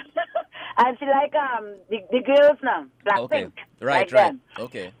like them, and she like the girls now, Okay. Blackpink, Right, like right. them.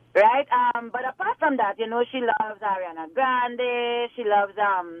 Okay. Right. But apart from that, you know, she loves Ariana Grande. She loves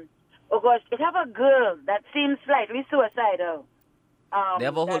oh gosh, it have a girl that seems slightly suicidal. They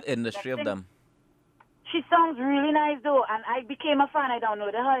have a whole that industry of sings- them. She sounds really nice though, and I became a fan. I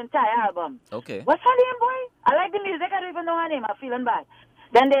downloaded her entire album. Okay. What's her name, boy? I like the music. I don't even know her name. I'm feeling bad.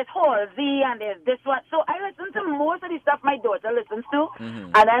 Then there's Halsey and there's this one. So I listen to most of the stuff my daughter listens to,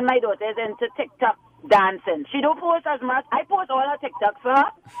 Mhm. and then my daughter's into TikTok dancing. She don't post as much. I post all her TikToks for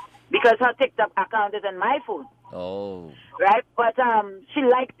her because her TikTok account is in my phone. Oh. Right, but she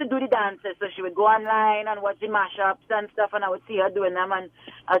likes to do the dances, so she would go online and watch the mashups and stuff, and I would see her doing them, and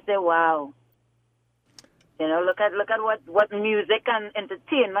I'd say, "Wow, you know, look at what music and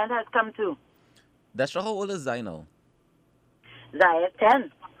entertainment has come to." Dashra, how old is Zai now? Zaya's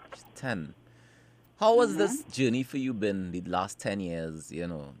 10. She's 10. How has this journey for you been the last 10 years, you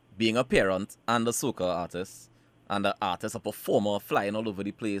know, being a parent and a soca artist, and an artist, a performer, flying all over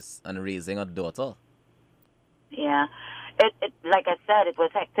the place and raising a daughter? Yeah, it like I said, it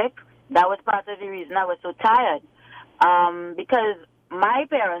was hectic. That was part of the reason I was so tired, because my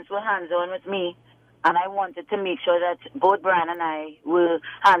parents were hands-on with me, and I wanted to make sure that both Brian and I were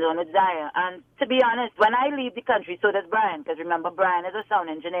hands-on with Zaya. And to be honest, when I leave the country, so does Brian, because remember, Brian is a sound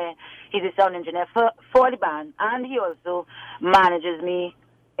engineer. He's a sound engineer for the band, and he also manages me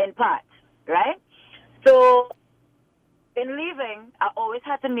in part, right? So in leaving, I always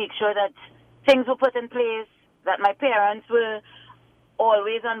had to make sure that things were put in place, that my parents were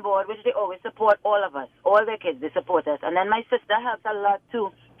always on board, which they always support all of us, all their kids, they support us. And then my sister helps a lot too,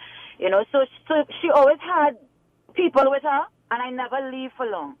 you know, so she always had people with her, and I never leave for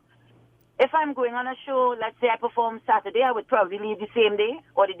long. If I'm going on a show, let's say I perform Saturday, I would probably leave the same day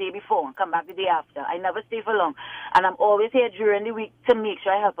or the day before and come back the day after. I never stay for long. And I'm always here during the week to make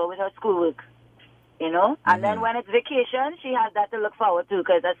sure I help her with her schoolwork, you know. And then when it's vacation, she has that to look forward to,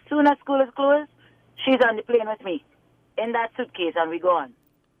 because as soon as school is closed, she's on the plane with me in that suitcase, and we go on.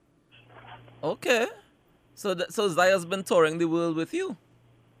 Okay. So Zaya's been touring the world with you.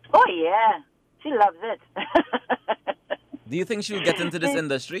 Oh, yeah. She loves it. Do you think she'll get into this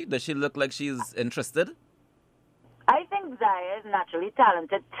industry? Does she look like she's interested? I think Zaya is naturally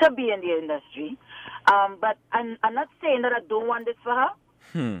talented to be in the industry. But I'm not saying that I don't want this for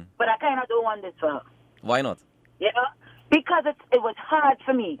her, but I kind of don't want this for her. Why not? You know? Because it was hard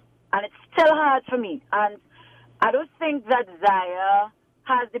for me, and it's still hard for me. And I don't think that Zaya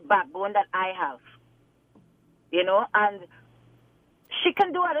has the backbone that I have. You know? And she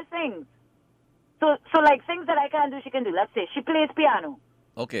can do other things. So like things that I can't do, she can do. Let's say she plays piano,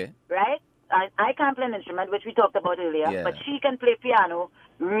 Okay. right? I can't play an instrument, which we talked about earlier, Yeah. but she can play piano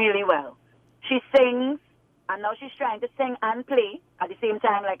really well. She sings, and now she's trying to sing and play at the same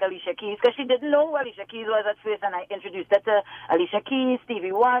time like Alicia Keys, because she didn't know who Alicia Keys was at first, and I introduced her to Alicia Keys,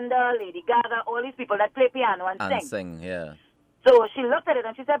 Stevie Wonder, Lady Gaga, all these people that play piano and And sing. sing, yeah. So she looked at it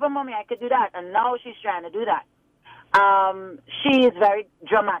and she said, "But mommy, I could do that," and now she's trying to do that. She is very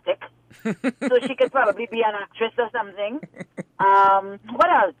dramatic, so she could probably be an actress or something. What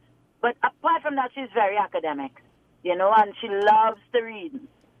else? But apart from that, she's very academic, you know, and she loves to read.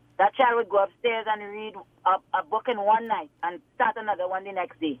 That child would go upstairs and read a book in one night and start another one the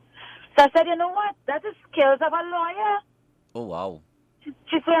next day. So I said, "You know what? That's the skills of a lawyer." Oh, wow.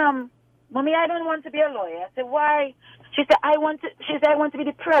 She said, "Mommy, I don't want to be a lawyer." I said, "Why?" She said, "I want to be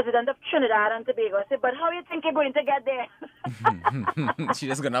the president of Trinidad and Tobago." I said, "But how you think you're going to get there?" She's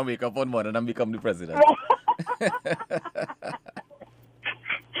just gonna wake up one morning and become the president.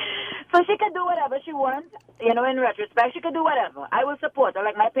 So she could do whatever she wants, you know, in retrospect, she could do whatever. I will support her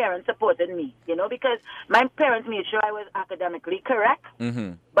like my parents supported me, you know, because my parents made sure I was academically correct,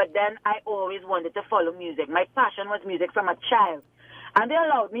 but then I always wanted to follow music. My passion was music from a child, and they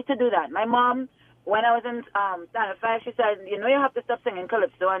allowed me to do that. My mom, when I was in standard 5, she said, "You know, you have to stop singing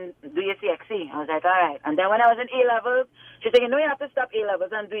calypso and do your CXC." I was like, "All right." And then when I was in A-levels, she said, "You know, you have to stop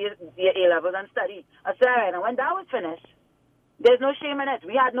A-levels and do your A-levels and study." I said, "All right." And when that was finished, there's no shame in it.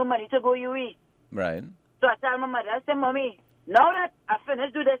 We had no money to go UE. Right. So I tell my mother, I said, "Mommy, Now that I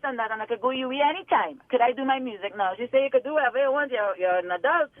finished do this and that, and I could go UE anytime, could I do my music now? She said, you could do whatever you want. You're an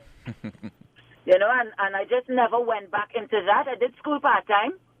adult. You know, and I just never went back into that. I did school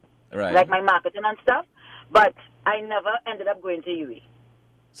part-time, Right. like my marketing and stuff, but I never ended up going to UE.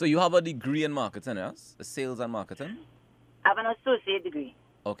 So you have a degree in marketing, yes? Sales and marketing? I have an associate degree.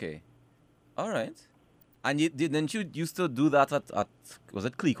 Okay. All right. And didn't you used to do that at was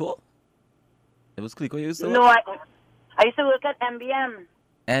it Clico? It was Clico you used to No, work? I used to work at MBM.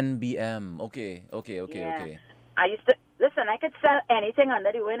 NBM. Okay. Yeah. I used to, listen, I could sell anything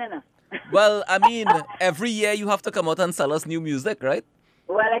under the wind, you know. Well, I mean, every year you have to come out and sell us new music, right?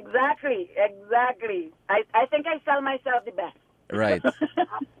 Well, exactly. I think I sell myself the best. Right.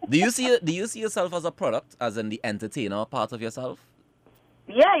 Do you see yourself as a product, as in the entertainer part of yourself?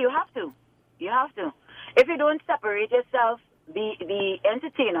 Yeah, you have to. You have to. If you don't separate yourself, the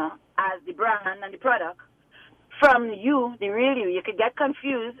entertainer as the brand and the product, from you, the real you could get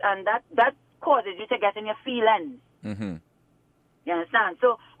confused, and that causes you to get in your feelings. Mm-hmm. You understand?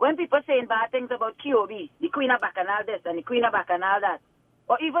 So when people saying bad things about QOB, the Queen of Bacchanal this and the Queen of Bacchanal that,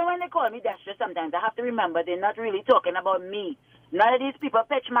 or even when they call me Destra, sometimes I have to remember they're not really talking about me. None of these people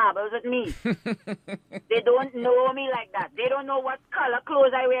pitch marbles with me. They don't know me like that. They don't know what color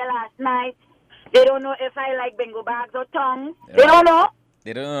clothes I wear last night. They don't know if I like bingo bags or tongues. Yeah. They don't know.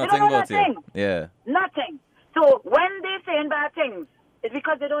 They don't know They don't nothing know about nothing. you. Yeah. Nothing. So when they saying bad things, it's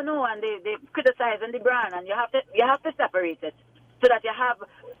because they don't know and they criticizing the brand, and you have to separate it so that you have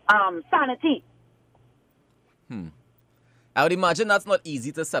sanity. I would imagine that's not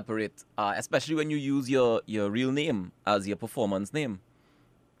easy to separate, especially when you use your real name as your performance name.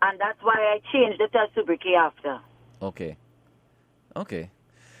 And that's why I changed it to Subriki after. Okay.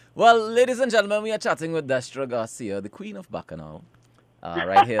 Well, ladies and gentlemen, we are chatting with Destra Garcia, the Queen of Bacchanal,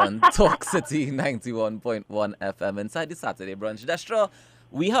 right here on Talk City 91.1 FM inside the Saturday Brunch. Destra,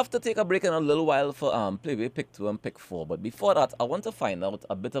 we have to take a break in a little while for Playway Pick 2 and Pick 4. But before that, I want to find out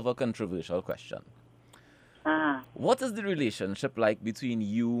a bit of a controversial question. What is the relationship like between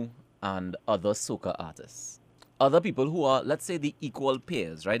you and other soca artists? Other people who are, let's say, the equal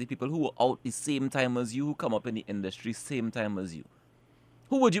peers, right? The people who are out the same time as you, who come up in the industry same time as you.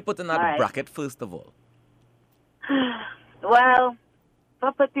 Who would you put in that Right. bracket first of all? Well, if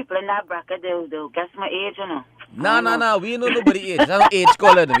I put people in that bracket, they'll guess my age, you know. Nah. We ain't know nobody age. That's no age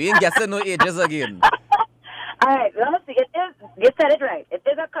calling. We ain't guessing no ages again. All right, let me see. You said it right. It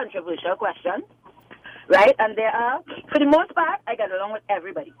is a controversial question, right? And there are, for the most part, I get along with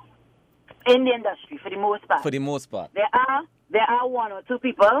everybody in the industry, for the most part. For the most part. There are one or two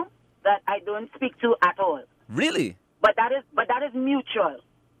people that I don't speak to at all. Really? But that is mutual.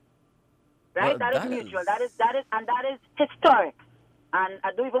 Right? Well, that is that mutual. is- That is historic. And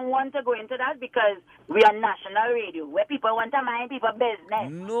I don't even want to go into that because we are national radio where people want to mind people's business.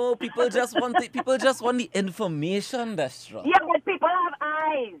 No, people just want the information, Destra. Yeah, but people have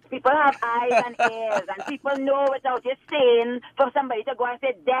eyes. People have eyes and ears, and people know without you saying for somebody to go and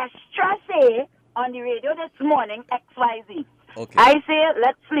say, Destra say on the radio this morning XYZ. Okay. I say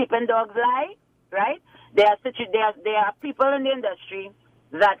let sleeping dogs lie, right? There are people in the industry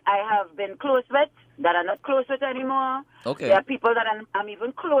that I have been close with that are not close with anymore. Okay. There are people that I'm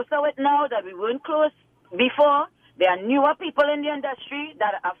even closer with now that we weren't close before. There are newer people in the industry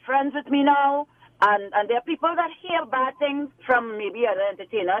that are friends with me now. And there are people that hear bad things from maybe other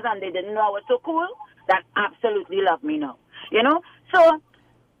entertainers and they didn't know I was so cool that absolutely love me now. You know? So,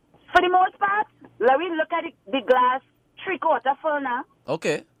 for the most part, let me look at the glass 3/4 full now.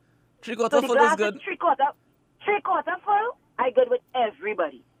 Okay. Three-quarter So the full glass is good. is three-quarter full, I good with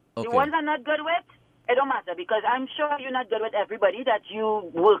everybody. Okay. The ones I'm not good with, it don't matter because I'm sure you're not good with everybody that you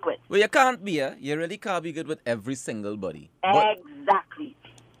work with. Well, you can't be, You really can't be good with every single body. But Exactly.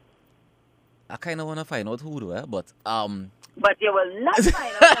 I kind of want to find out who, though, But, But you will not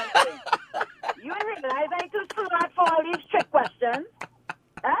find out something. You realize I too smart for all these trick questions?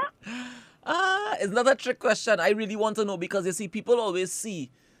 Huh? it's not a trick question. I really want to know because, you see, people always see,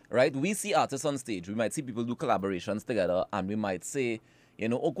 right? We see artists on stage. We might see people do collaborations together and we might say,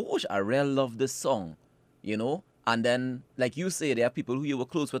 oh gosh, I really love this song, And then, like you say, there are people who you were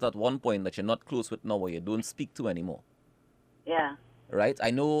close with at one point that you're not close with now or you don't speak to anymore. Yeah. Right? I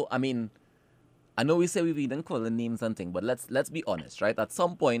know we say we didn't call the names and things, but let's be honest, right? At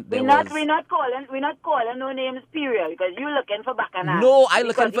some point We're not calling no names, period, because you're looking for Bacchanal. No, I'm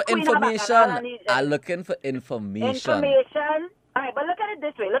Because looking for the Queen of Bacchanal information. needs I'm looking for information. information. All right, but look at it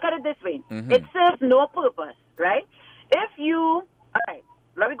this way. Mhm. It serves no purpose, right? All right,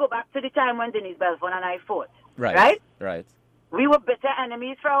 let me go back to the time when Denise Belfon and I fought. Right. We We were bitter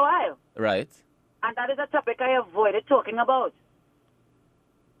enemies for a while. Right. And that is a topic I avoided talking about.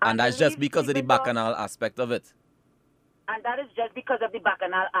 And that's just believe because of the people talk- bacchanal aspect of it. And that is just because of the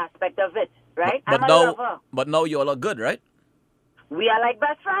bacchanal aspect of it, right? But I'm a now, lover. but now you all are good, right? We are like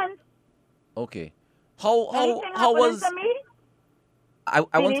best friends. Okay. How Anything how happening was to me, I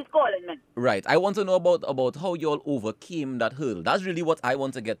want he's calling me. right? I want to know about how you all overcame that hurdle. That's really what I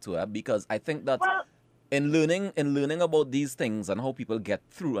want to get to, because I think that Well, in learning about these things and how people get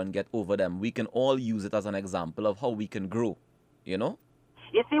through and get over them, we can all use it as an example of how we can grow. You know?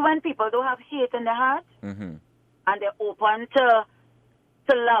 you see, when people don't have hate in their heart Mm-hmm. and they're open to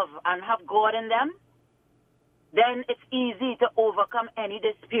love and have God in them, then it's easy to overcome any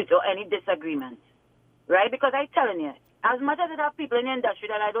dispute or any disagreement, right? Because I'm telling you, as much as I have people in the industry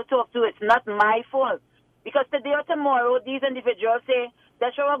that I don't talk to, it's not my fault. Because today or tomorrow, these individuals say,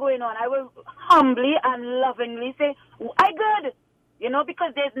 that's what going on. I will humbly and lovingly say, I good,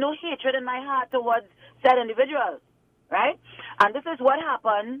 because there's no hatred in my heart towards said individuals, right? And this is what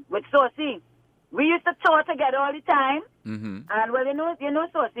happened with Saucy. We used to talk together all the time, Mm-hmm. and well, you know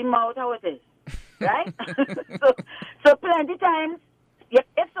Saucy mouth how it is, right? so plenty times, if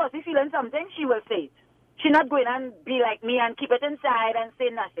Saucy feeling something, she will say it. She's not going and be like me and keep it inside and say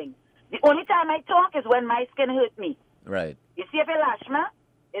nothing. The only time I talk is when my skin hurts me. Right. You see, if a lashma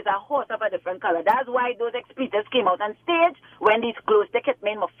is a horse of a different color. That's why those expletives came out on stage when these clothes they hit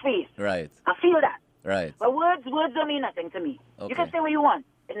me in my face. Right. I feel that. Right. But words don't mean nothing to me. Okay. You can say what you want.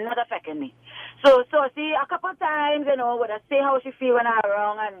 It's not affecting me. So see, a couple times, would I say how she feel when I'm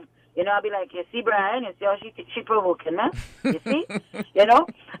wrong, and, I'll be like, you see, Brian, you see how she provoking me? You see?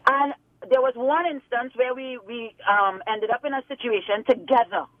 And there was one instance where we ended up in a situation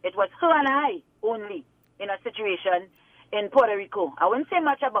together. It was her and I only in a situation in Puerto Rico. I wouldn't say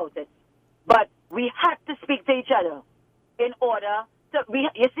much about it, but we had to speak to each other in order to.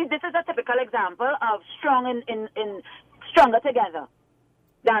 You see, this is a typical example of stronger together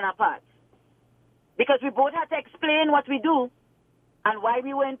than apart, because we both had to explain what we do and why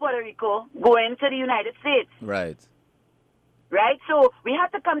we were in Puerto Rico going to the United States. Right. Right? So we had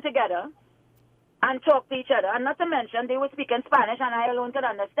to come together and talk to each other. And not to mention, they were speaking Spanish and I alone could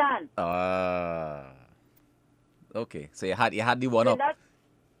understand. Okay. So you had the one up.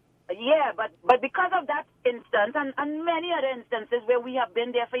 Yeah, but because of that instance and many other instances where we have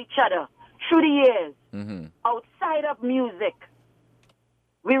been there for each other through the years, Mm-hmm. outside of music,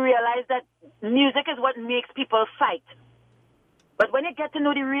 we realize that music is what makes people fight. But when you get to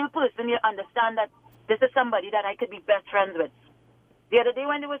know the real person, you understand that this is somebody that I could be best friends with. The other day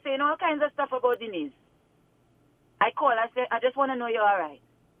when they were saying all kinds of stuff about Denise, I called, I said, I just want to know you're all right.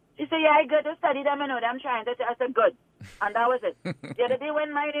 She said, yeah, I go to study them, I'm trying to. I said, good. And that was it. The other day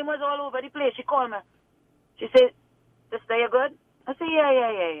when my name was all over the place, she called me. She said, sister, you good? I said,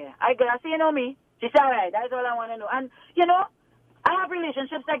 yeah. I good. I said, you know me? She said, all right, that's all I want to know. And, I have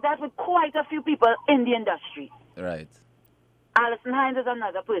relationships like that with quite a few people in the industry. Right. Alison Hines is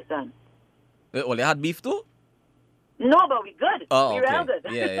another person. Well, you had beef too? No, but we good. Oh, we okay. real good.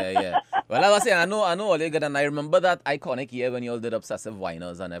 Yeah. Well, I was saying, I know all you good, and I remember that iconic year when you all did Obsessive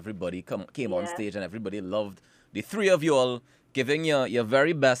Whiners, and everybody came on Yeah. stage, and everybody loved the three of you all giving your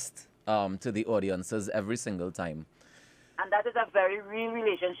very best to the audiences every single time. And that is a very real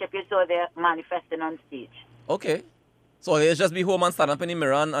relationship you saw there manifesting on stage. Okay. So it's just be home and stand up in the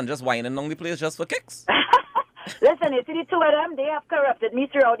mirror and just whining on the place just for kicks. Listen, you see the two of them, they have corrupted me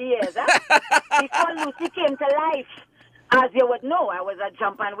throughout the years. Before Lucy came to life, as you would know, I was a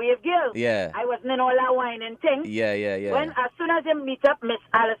jump and wave girl. Yeah. I wasn't in all that whining thing. Yeah. When as soon as you meet up Miss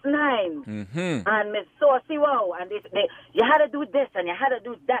Alison Hines Mm-hmm. and Miss Saucy Wow, and they you had to do this and you had to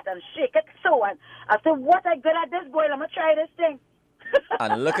do that and shake it so, and I said, what I good at this, boy? I'm gonna try this thing.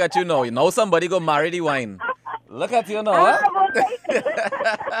 And look at you now. Now somebody go marry the wine. Look at you now, huh?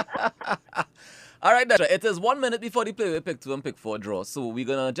 All right, then. It is 1 minute before the play with pick 2 and pick 4 draw. So we're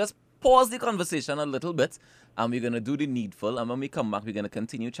going to just pause the conversation a little bit, and we're going to do the needful. And when we come back, we're going to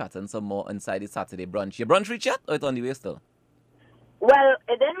continue chatting some more inside the Saturday brunch. Your brunch reach yet, or it's on the way still? Well,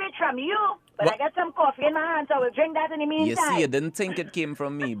 it didn't reach from you, but What? I got some coffee in my hand, so I will drink that in the meantime. You see, you didn't think it came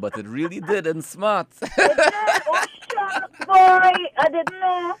from me, but it really did, and smart. It did? Oh, shut, boy. I didn't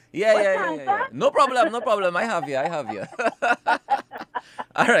know. Yeah. No problem. I have you.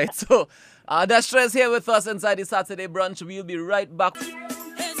 All right, so Destra is here with us inside the Saturday brunch. We'll be right back.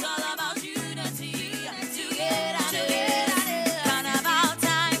 It's all about unity, together. Carnival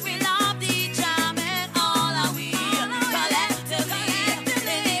time, we love each other and all are we. Collectively, in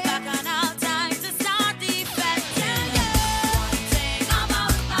the bacchanal time to start defending. One thing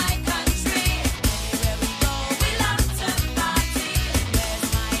about my country, everywhere we go, we love to party. Where's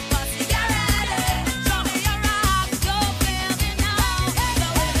my posse? Get ready.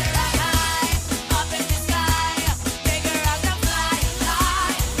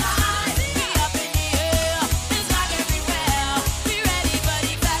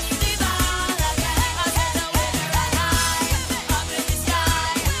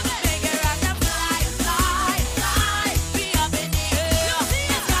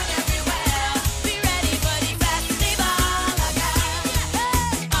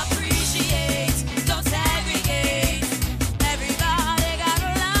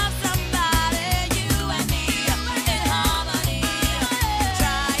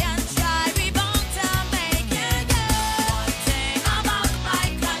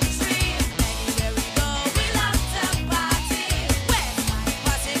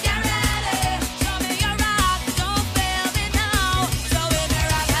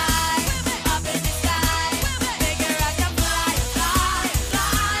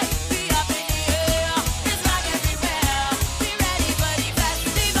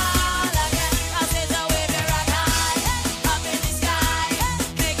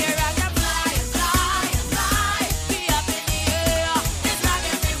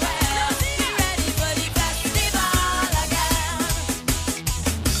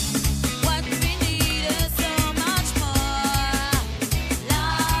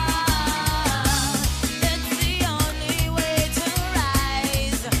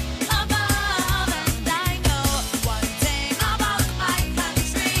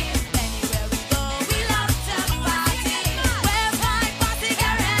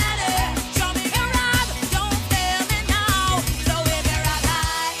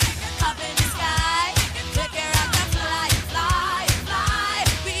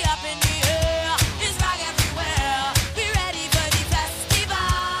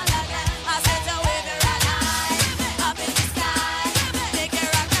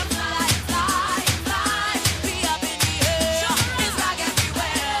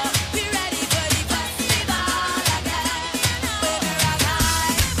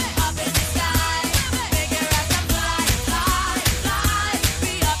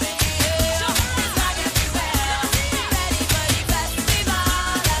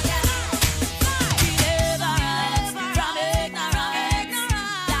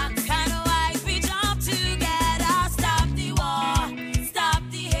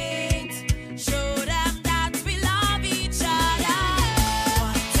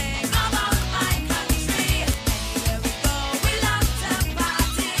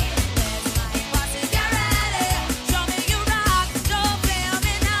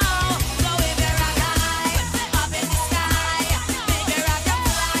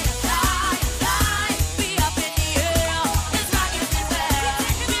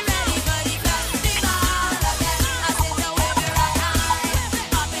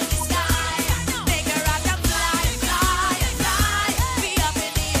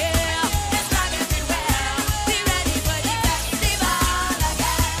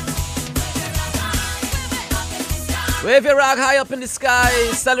 Wave your rag high up in the sky.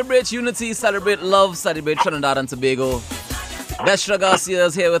 Celebrate unity, celebrate love, celebrate Trinidad and Tobago. Destra Garcia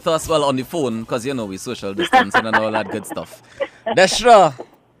is here with us, well, on the phone, because, you know, we social distancing and all that good stuff. Destra,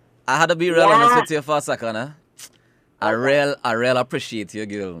 I had to be real honest with you for a second, eh? I real appreciate you,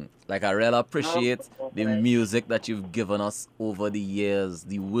 girl. Like, I real appreciate the music that you've given us over the years,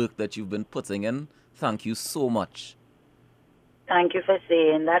 the work that you've been putting in. Thank you so much. Thank you for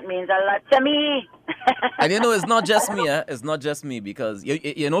saying that. Means a lot to me. And you know, it's not just me, eh? It's not just me, because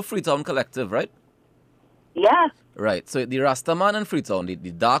you know Freetown Collective, right? Yeah. Right. So the Rastaman in Freetown, the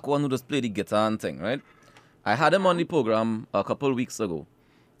dark one who just play the guitar and thing, right? I had him on the program a couple weeks ago.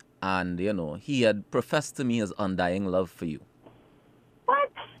 And, you know, he had professed to me his undying love for you.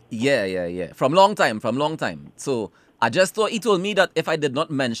 What? Yeah. From long time. So I just thought he told me that if I did not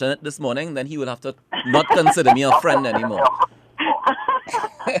mention it this morning, then he would have to not consider me a friend anymore.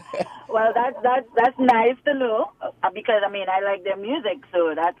 Well, that's nice to know, because I mean I like their music,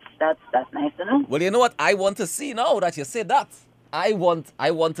 so that's nice to know. Well, you know what I want to see now that you say that. I want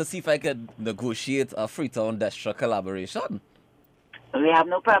to see if I could negotiate a Freetown Destra collaboration. We have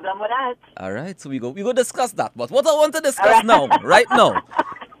no problem with that. All right, so we go discuss that. But what I want to discuss now, right now,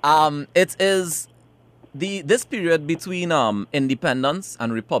 it is this period between Independence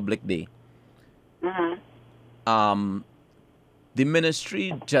and Republic Day. Mm-hmm. The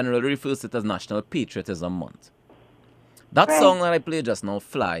ministry generally refers to it as National Patriotism Month. That Right. song that I played just now,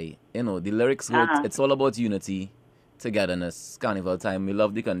 Fly, you know, the lyrics go, it's all about unity, togetherness, carnival time, we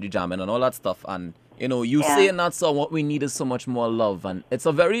love the country, jamming and all that stuff. And, you know, you Yeah. say in that song, what we need is so much more love. And it's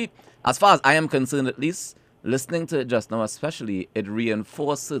a very, as far as I am concerned at least, listening to it just now especially, it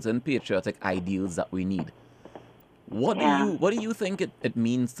reinforced certain patriotic ideals that we need. What do you think it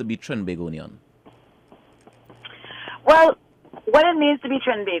means to be Trinbagonian? Well, what it means to be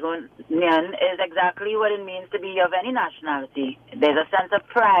Trinbagonian is exactly what it means to be of any nationality. There's a sense of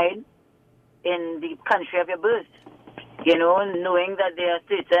pride in the country of your birth. You know, knowing that there are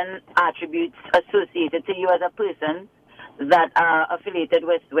certain attributes associated to you as a person that are affiliated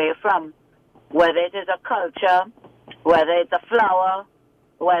with where you're from. Whether it is a culture, whether it's a flower,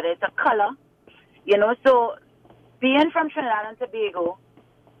 whether it's a color. You know, so being from Trinidad and Tobago,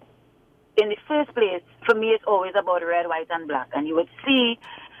 in the first place, for me, it's always about red, white, and black. And you would see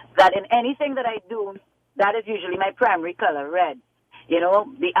that in anything that I do, that is usually my primary color, red. You know,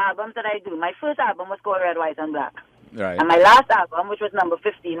 the albums that I do, my first album was called Red, White, and Black. Right. And my last album, which was number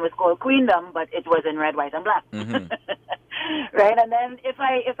 15, was called Queendom, but it was in red, white, and black. Mm-hmm. Right? And then if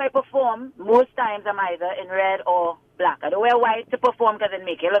I perform, most times I'm either in red or black. I don't wear white to perform because it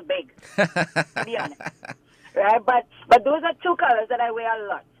make you look big, to be honest. Right? But those are two colors that I wear a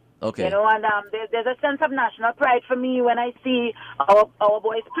lot. Okay. You know, and there's a sense of national pride for me when I see our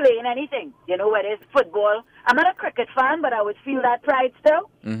boys playing anything. You know, whether it's football. I'm not a cricket fan, but I would feel that pride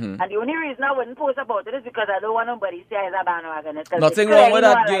still. Mm-hmm. And the only reason I wouldn't post about it is because I don't want nobody to say I'm a bandwagonist. Nothing wrong with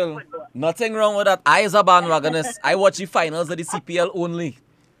that, girl. Nothing wrong with that. I is a bandwagonist. I watch the finals of the CPL only.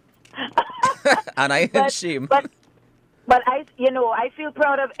 And I ain't shame. But I feel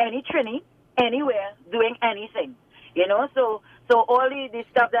proud of any Trini, anywhere, doing anything. You know, so all the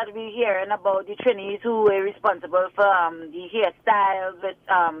stuff that we hearing about the Trinis who were responsible for the hairstyles with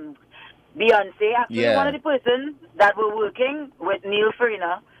Beyonce. Actually, one of the persons that were working with Neil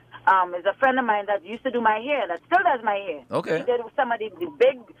Farina is a friend of mine that used to do my hair, that still does my hair. Okay. He did some of the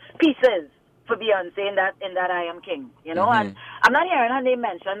big pieces for Beyonce in that I Am King. You know, and I'm not hearing her name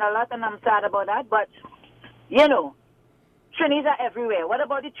mentioned a lot, and I'm sad about that. But you know, Trinis are everywhere. What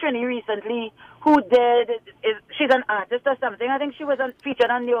about the Trini recently who she's an artist or something? I think she was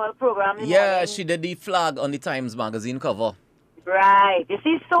featured on the old program. Yeah, she did the flag on the Times magazine cover. Right. You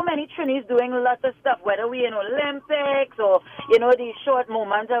see so many Trinis doing lots of stuff, whether we in Olympics or, you know, the short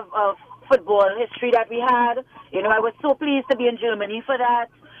moment of football history that we had. You know, I was so pleased to be in Germany for that.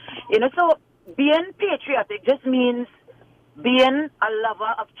 You know, so being patriotic just means being a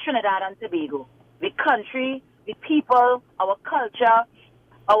lover of Trinidad and Tobago, the country, the people, our culture,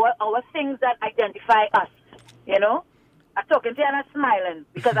 our things that identify us, you know? I'm talking to you and I'm smiling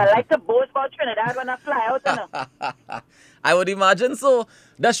because I like to boast about Trinidad when I fly out. You know? I would imagine so.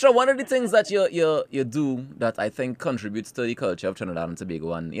 Destra, one of the things that you do that I think contributes to the culture of Trinidad and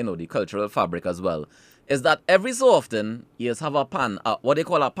Tobago and, you know, the cultural fabric as well, is that every so often you have a pan, what they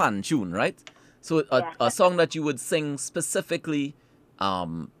call a pan tune, right? So a song that you would sing specifically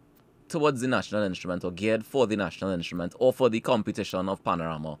towards the national instrument or geared for the national instrument or for the competition of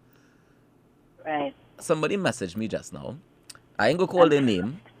Panorama. Right. Somebody messaged me just now. I ain't gonna call their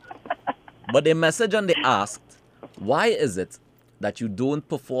name, but they messaged and they asked, why is it that you don't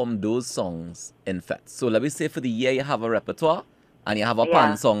perform those songs in fets. So let me say for the year you have a repertoire and you have a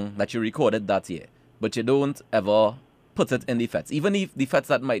pan song that you recorded that year, but you don't ever put it in the fets, even if the fets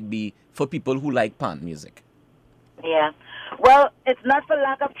that might be for people who like pan music. Yeah. Well, it's not for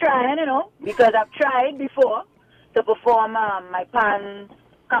lack of trying, because I've tried before to perform my pan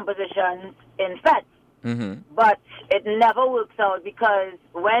compositions in fets. But it never works out because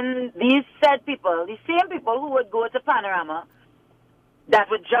when these said people, the same people who would go to Panorama, that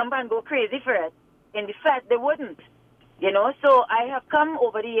would jump and go crazy for it, in the fest they wouldn't. So I have come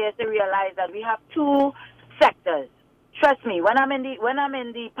over the years to realize that we have two sectors. Trust me, when I'm in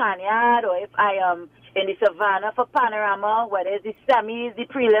the Panyard or if I am in the Savannah for Panorama, whether it's the semis, the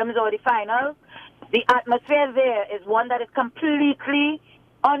prelims, or the finals, the atmosphere there is one that is completely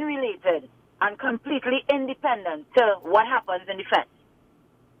unrelated and completely independent to what happens in the fest.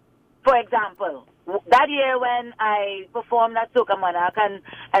 For example, that year when I performed at Soca Monarch and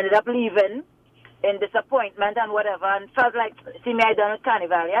ended up leaving in disappointment and whatever, and felt like, see me, I done with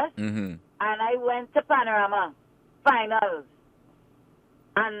Carnival, yes? And I went to Panorama finals.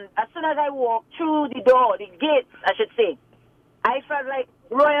 And as soon as I walked through the door, the gates, I should say, I felt like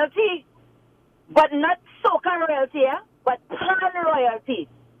royalty, but not soca royalty, but pan royalty.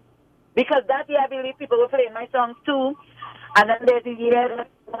 Because that year I believe people were playing my songs too. And then there's the year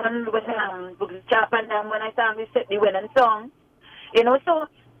one with Boogie Chap and when I sang the winning song. So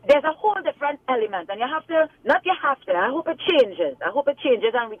there's a whole different element. And I hope it changes. I hope it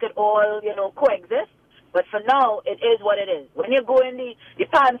changes and we could all, coexist. But for now, it is what it is. When you go in the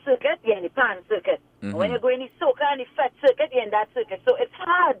pan circuit, you're in the pan circuit. When you go in the soca and the fat circuit, you're in that circuit. So it's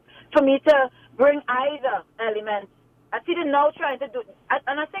hard for me to bring either element. I see them now trying to do,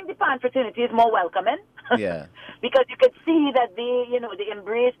 and I think the pan fraternity is more welcoming. Yeah. Because you could see that they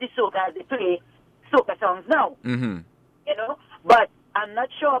embrace the soca as they play soca songs now. But I'm not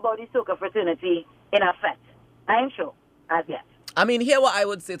sure about the soca fraternity in effect. I am sure as yet. I mean, here what I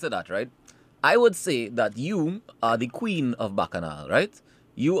would say to that, right? I would say that you are the queen of Bacchanal, right?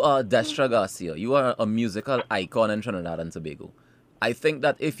 You are Destra Garcia. You are a musical icon in Trinidad and Tobago. I think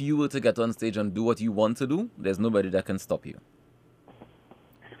that if you were to get on stage and do what you want to do, there's nobody that can stop you.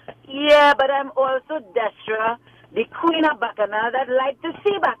 Yeah, but I'm also Destra, the queen of Bacchanal that like to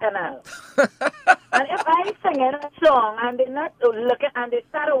see Bacchanal. And if I sing a song and they're not looking and they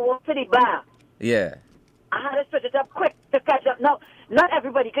start to walk to the bar, yeah, I had to switch it up quick to catch up. Now, not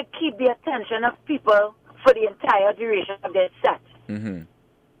everybody could keep the attention of people for the entire duration of their set.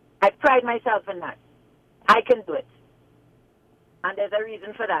 I pride myself in that. I can do it. And there's a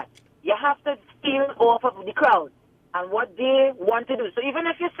reason for that. You have to steal off of the crowd and what they want to do. So even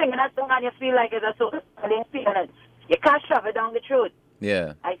if you're singing that song and you feel like it's a soca and they're feeling it, you can't shove it down the throat.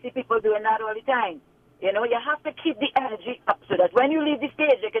 Yeah. I see people doing that all the time. You have to keep the energy up so that when you leave the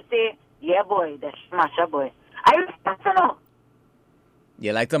stage, you can say, yeah, boy, that's masher, boy. I like to know.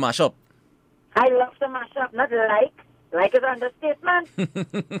 You like to mash up? I love to mash up, not like. Like is understatement.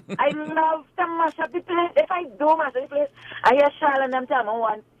 I love to mash up the place. If I do mash up the place, I hear Charlotte and them tell me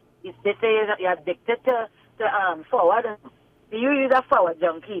once, if they say that you're addicted to forward, you use a forward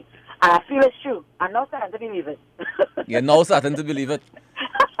junkie. And I feel it's true. I'm not starting to believe it. You're now starting to believe it.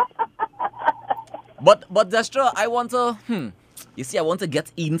 But Destra, I want to, you see, I want to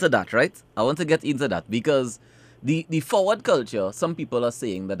get into that, right? I want to get into that because the forward culture, some people are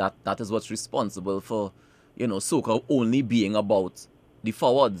saying that is what's responsible for, soca only being about the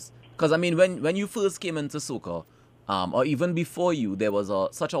forwards. Because, I mean, when you first came into soca, or even before you, there was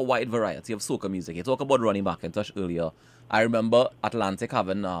such a wide variety of soca music. You talk about Ronnie McIntosh earlier. I remember Atlantic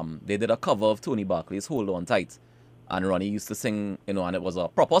having, they did a cover of Tony Barclay's Hold On Tight. And Ronnie used to sing, and it was a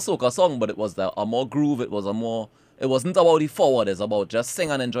proper soca song, but it was a more groove. It wasn't about the forward. It's about just sing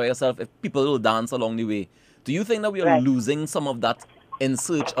and enjoy yourself. If people will dance along the way. Do you think that we are losing some of that in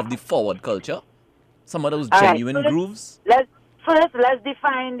search of the forward culture? Some of those genuine grooves? Let's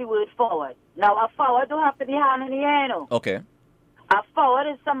define the word forward. Now, a forward don't have to be hand in the air, Okay. A forward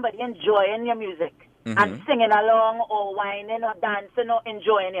is somebody enjoying your music and singing along or whining or dancing or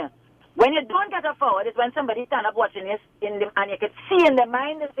enjoying it. When you don't get a forward, it's when somebody stand up watching you and you can see in their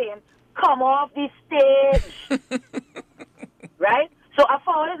mind the same, come off the stage. Right? So a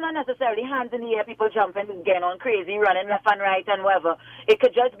forward is not necessarily hands in the air, people jumping, getting on crazy, running left and right and whatever. It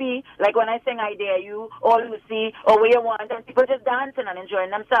could just be like when I sing I Dare You or Lucy or Where You Want, and people just dancing and enjoying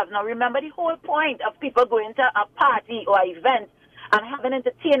themselves. Now remember, the whole point of people going to a party or event and having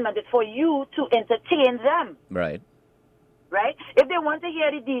entertainment is for you to entertain them. Right. Right? If they want to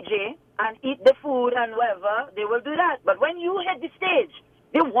hear the DJ and eat the food and whatever, they will do that. But when you hit the stage,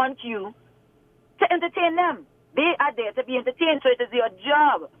 they want you to entertain them. They are there to be entertained, so it is your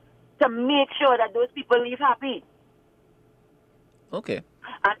job to make sure that those people leave happy. Okay.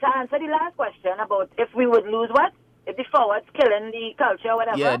 And to answer the last question about if we would lose what? If the forwards killing the culture or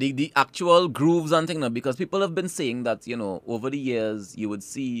whatever. Yeah, the actual grooves and things now, because people have been saying that, over the years you would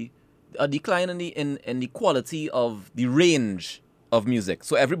see a decline in the quality of the range of music.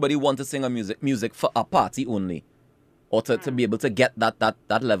 So everybody wants to sing a music for a party only. Or to be able to get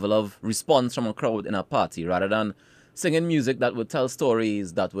that level of response from a crowd in a party, rather than singing music that would tell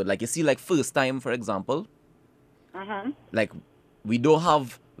stories, that would, like, you see, like First Time, for example. Like, we don't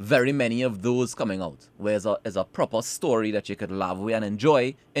have very many of those coming out, where it's a proper story that you could laugh with and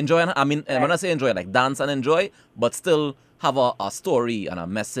enjoy. And I mean, when I say enjoy, like dance and enjoy, but still have a story and a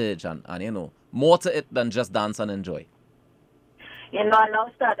message and more to it than just dance and enjoy. I'm now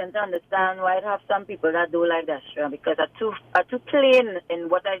starting to understand why I have some people that do like that, sure, because I'm too plain in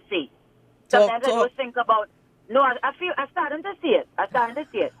what I say. Sometimes I don't think about. No, I'm starting to see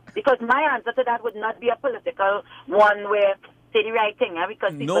it. Because my answer to that would not be a political one where say the right thing,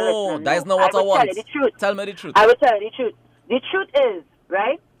 because people listen. That is not what I want. Tell you the truth. Tell me the truth. I will tell you the truth. The truth is,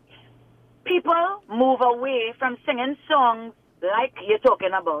 right? People move away from singing songs like you're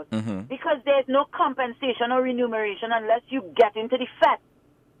talking about because there's no compensation or remuneration unless you get into the fat.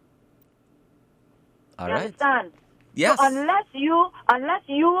 All you right. Understand? Yes. So unless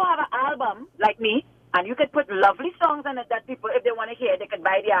you have an album like me, and you could put lovely songs on it that people, if they want to hear, they could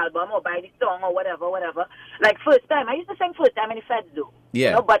buy the album or buy the song or whatever. Like First Time, I used to sing First Time in the feds do.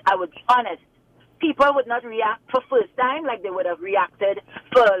 Yeah. But I would be honest. People would not react for First Time like they would have reacted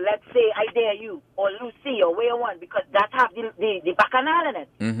for, let's say, I Dare You or Lucy or Way One, because that have the bacchanal in it.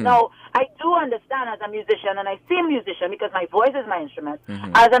 Now, I do understand as a musician, and I say musician because my voice is my instrument.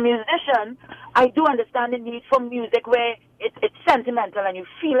 As a musician, I do understand the need for music where it's sentimental and you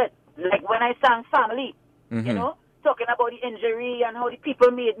feel it. Like when I sang Family, talking about the injury and how the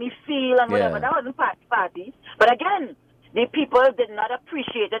people made me feel and whatever. That wasn't party. But again, the people did not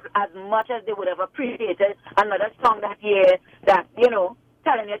appreciate it as much as they would have appreciated another song that year that,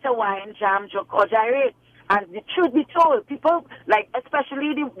 telling you to whine, jam, joke, or gyrate. And the truth be told, people, like,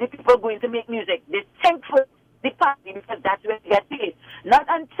 especially the people going to make music, they think for the party because that's where they get paid. Not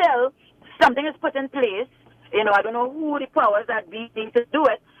until something is put in place, I don't know who the powers that be need to do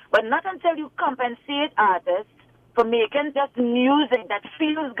it, but not until you compensate artists for making just music that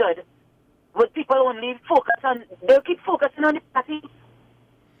feels good. Would people only they'll keep focusing on the party.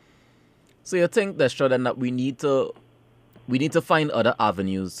 So you think, Destra, then that we need to find other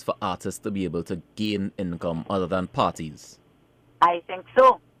avenues for artists to be able to gain income other than parties? I think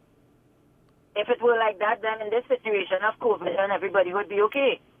so. If it were like that, then in this situation of COVID, then everybody would be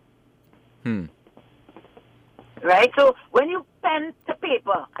okay. Right? So when you pen to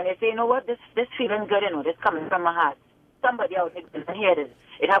paper and you say, you know what, this feeling good, this coming from my heart. Somebody out there can hear this.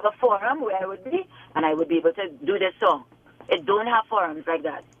 It have a forum where I would be, and I would be able to do this song. It don't have forums like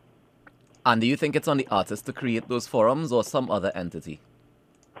that. And do you think it's on the artist to create those forums or some other entity?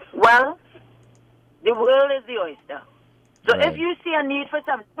 Well, the world is the oyster. So Right. if you see a need for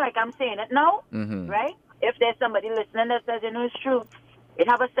something, like I'm saying it now, right? If there's somebody listening that says, it's true, it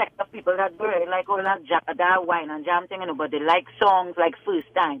have a sect of people that really like all that wine and jam thing, but they like songs like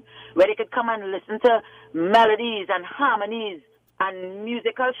First Time, where they could come and listen to melodies and harmonies and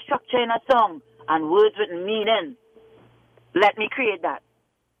musical structure in a song and words with meaning. Let me create that.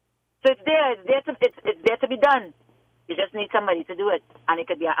 So it's there to be done. You just need somebody to do it. And it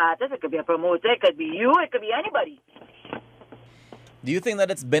could be an artist, it could be a promoter, it could be you, it could be anybody. Do you think that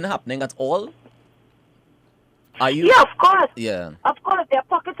it's been happening at all? Are you? Yeah, of course. Yeah. Of course, there are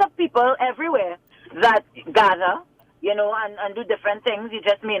pockets of people everywhere that gather, and do different things. You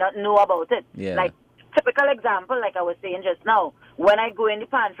just may not know about it. Yeah. Like, typical example, like I was saying just now, when I go in the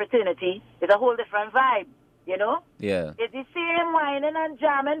Pan fraternity, it's a whole different vibe, Yeah. It's the same whining and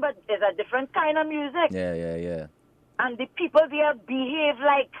jamming, but it's a different kind of music. Yeah. And the people there behave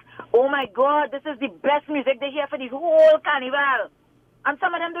like, oh my God, this is the best music they hear for the whole carnival. And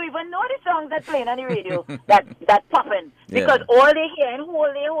some of them don't even know the songs that playing on the radio that popping. Because all they hear in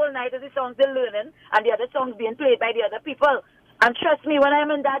whole night is the songs they're learning and the other songs being played by the other people. And trust me, when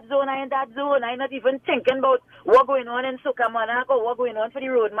I'm in that zone, I'm not even thinking about what's going on in Soca Monarch or what's going on for the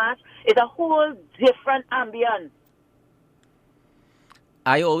road march. It's a whole different ambience.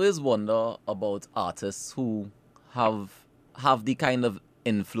 I always wonder about artists who have the kind of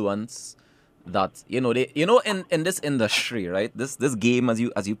influence that they in this industry, right? This game, as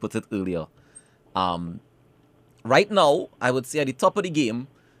you put it earlier. Right now, I would say at the top of the game,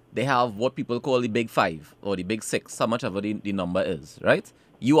 they have what people call the big five or the big six, how much ever the number is, right?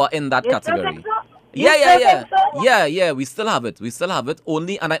 You are in that category. You Yeah, still yeah, think so? yeah. We still have it. We still have it.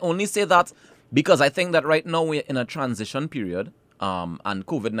 Only, and I only say that because I think that right now we're in a transition period. And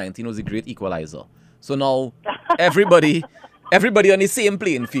COVID-19 was a great equalizer. So now everybody, everybody on the same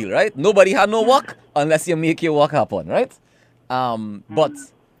playing field, right? Nobody had no work unless you make your work happen, right? But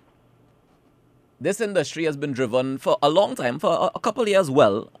this industry has been driven for a long time, for a couple years,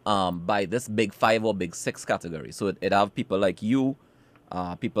 well, by this big five or big six category. So it have people like you,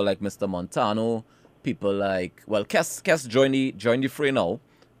 people like Mr. Montano, people like, well, Kes joined the fray now.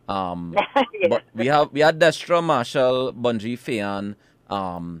 Yes. But we had Destra, Marshall, Bungie, Fayan,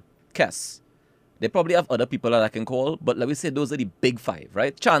 Kes. They probably have other people that I can call, but let me say those are the big five,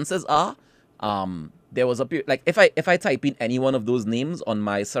 right? Chances are, there was a period, like if I type in any one of those names on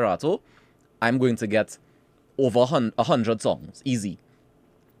my Serato, I'm going to get over 100 songs, easy.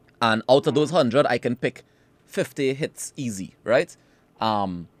 And out of those 100, I can pick 50 hits, easy, right?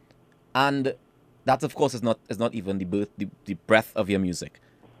 And that, of course, is not even the breadth of your music.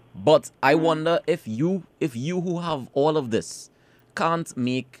 But I wonder if you who have all of this can't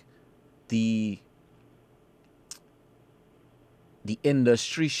make the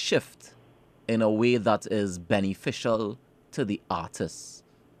industry shift in a way that is beneficial to the artists,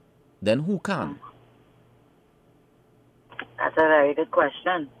 then who can? That's a very good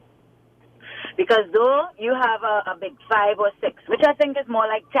question. Because though you have a big 5 or 6, which I think is more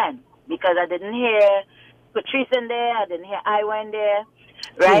like 10, because I didn't hear Patrice in there, I didn't hear Iwa in there,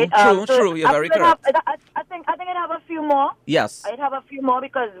 right? True. You're very correct. I think I'd have a few more. Yes. I'd have a few more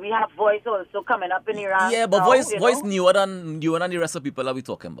because we have Voice also coming up in Iran. Yeah, but now, voice you voice know? newer than the rest of people that we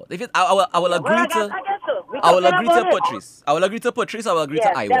talking about. If it, I will agree Well, to. I guess so. I will talking agree to about it. Patrice. I will agree to Patrice. I will agree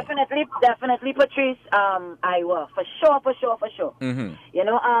Yes, to Iwa. definitely Patrice, Iwa, for sure. Mm-hmm. You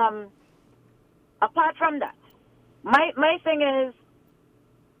know, apart from that, my thing is,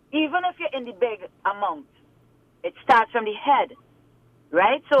 even if you're in the big amount, it starts from the head,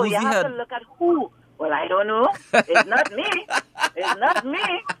 right? So Who's you the have head? to look at who. Well, I don't know. It's not me. It's not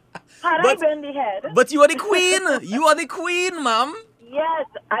me. Had I But- been the head, But you are the queen. You are the queen, ma'am. yes,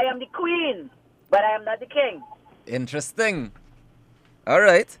 I am the queen, but I am not the king. Interesting. All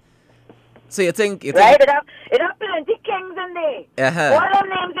right. So you think Right? It have plenty kings in there. Uh-huh. All them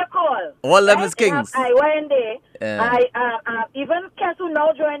names you call. All them right? is kings. It have Iwa in there. Yeah. Even Kesu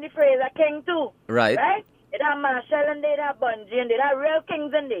now join the phrase a king too. Right. Right? It have Marshall in there, it have Bungie in there, it have real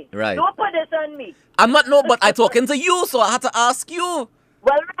kings in there. Right. Don't put this on me. I'm not no, but I talking to you, so I had to ask you.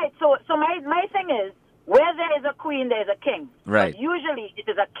 Well, right. So my thing is, where there is a queen, there is a king. Right. But usually it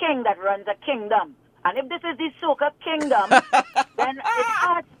is a king that runs a kingdom. And if this is the soca kingdom, then it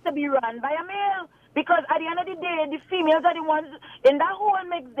has to be run by a male. Because at the end of the day, the females are the ones in that whole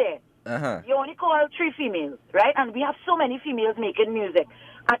mix there. Uh-huh. You only call 3 females, right? And we have so many females making music.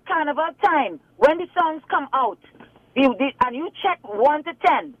 At carnival time, when the songs come out, and you check 1 to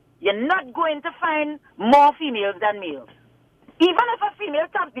 10, you're not going to find more females than males. Even if a female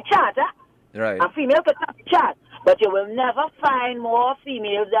tops the chart, Right. a female can top the chart, but you will never find more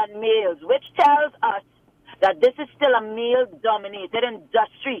females than males, which tells us that this is still a male-dominated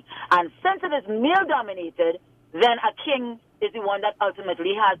industry. And since it is male-dominated, then a king is the one that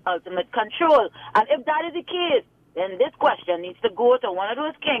ultimately has ultimate control. And if that is the case, then this question needs to go to one of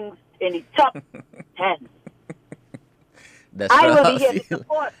those kings in the top 10. That's I right. will be here to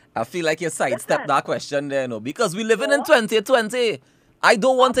support. I feel like you sidestepped Listen. that question there, no, because we living in No. 2020. I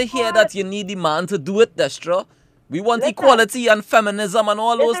don't want to hear that you need the man to do it, Destra. We want Listen. equality and feminism and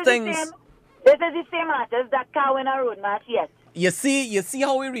all those This is things. This is the same artist that can't win a road match yet. You see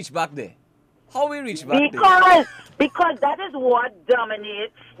how we reach back there? How we reach back there? Because that is what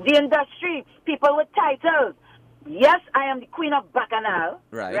dominates the industry. People with titles. Yes, I am the queen of Bacchanal.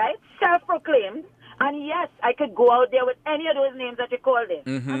 Right. Self-proclaimed. And yes, I could go out there with any of those names that you call them.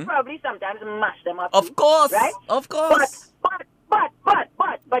 Mhm. And probably sometimes mash them up. Of too, course. Right? Of course.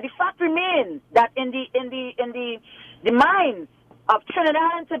 But the fact remains that in the minds of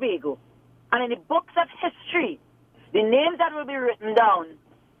Trinidad and Tobago and in the books of history, the names that will be written down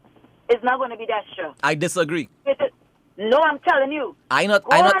is not going to be Destra. I disagree. No, I'm telling you. I not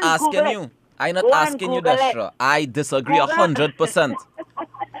Go and asking Google it. you. I not Go and asking you, Google it. Destra. I disagree Google it. 100%.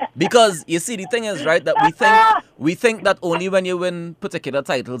 Because you see, the thing is, right, that we think that only when you win particular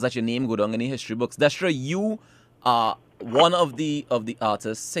titles that your name go down in the history books. Destra, you are one of the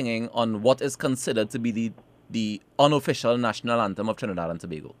artists singing on what is considered to be the unofficial national anthem of Trinidad and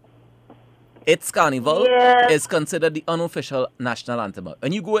Tobago. It's Carnival Yes. is considered the unofficial national anthem.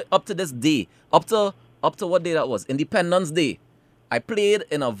 And you go up to this day, up to what day that was? Independence Day. I played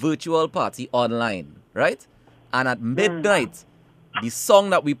in a virtual party online, right? And at midnight, the song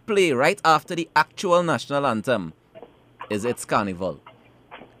that we play right after the actual national anthem is It's Carnival.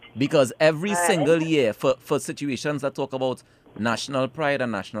 Because every single year, for situations that talk about national pride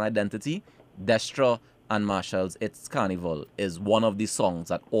and national identity, Destra and Marshall's It's Carnival is one of the songs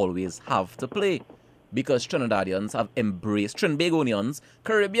that always have to play. Because Trinidadians have embraced, Trinbagonians,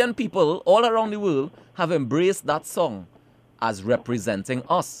 Caribbean people all around the world have embraced that song as representing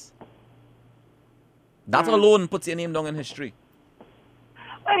us. That alone puts your name down in history.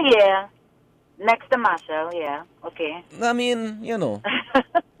 Well, yeah. Next to Marshall, yeah. Okay. I mean, you know,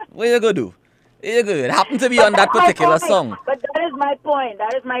 what you gonna do? What you gonna do? It happened to be on that particular song. But that is my point.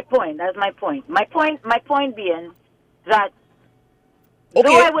 That is my point. That is my point. My point being that.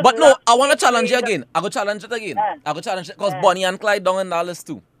 Okay, but no, I want to challenge you again. I go challenge it again. I go challenge it because Bonnie and Clyde down in that list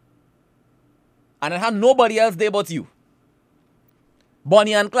too. And I had nobody else there but you.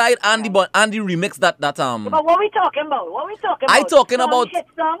 Bonnie and Clyde and the remix that But what we talking about? What we talking about? I talking about hit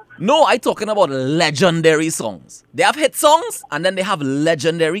songs? No, I talking about legendary songs. They have hit songs and then they have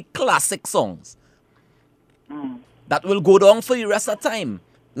legendary classic songs that will go down for the rest of time.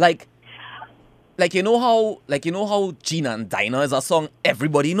 Like you know how Gina and Dinah is a song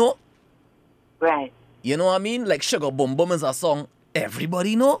everybody know? Right. You know what I mean? Like Sugar Bum Bum is a song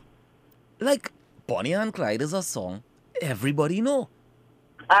everybody know? Like Bonnie and Clyde is a song everybody know.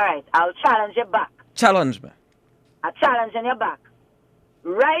 All right, I'll challenge you back. Challenge me. I'm challenging you back.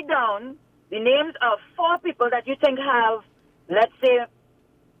 Write down the names of 4 people that you think have, let's say,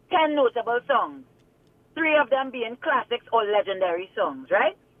 10 notable songs. 3 of them being classics or legendary songs,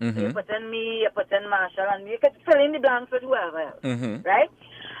 right? Mm-hmm. You put in me, you put in Marshall, and you can fill in the blanks with whoever else, right?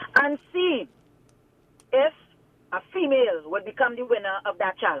 And see if a female would become the winner of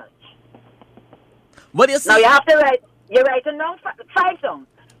that challenge. What do you say? Now you have to write. You're writing down 5 songs.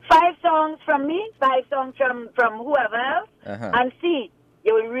 5 songs from me, 5 songs from whoever else, and see,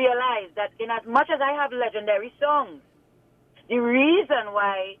 you will realize that in as much as I have legendary songs, the reason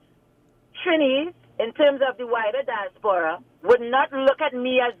why Trinis, in terms of the wider diaspora, would not look at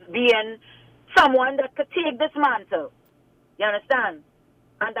me as being someone that could take this mantle. You understand?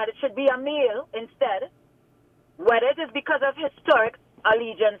 And that it should be a male instead, whether it is because of historic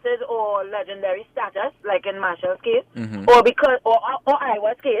allegiances or legendary status, like in Marshall's case, or because or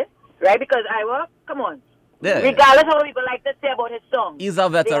Iowa's case, right? Because Iowa, come on, regardless of what people like to say about his songs, he's a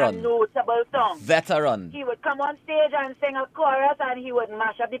veteran. They are notable songs. Veteran. He would come on stage and sing a chorus, and he would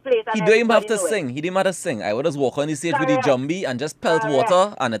mash up the place. And He didn't even have to everybody knew sing. He didn't have to sing. I would just walk on the stage with the Correct. jumbie and just pelt Correct.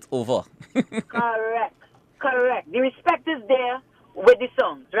 water, and it's over. Correct. The respect is there with the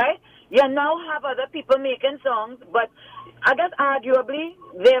songs, right? You now have other people making songs, but I guess arguably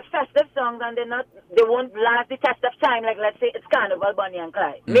they're festive songs and they won't last the test of time. Like let's say it's Carnival, Bonnie and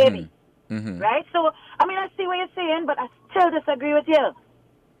Clyde, maybe, right? So I mean I see what you're saying, but I still disagree with you.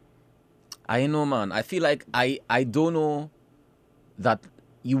 I know, man. I feel like I don't know that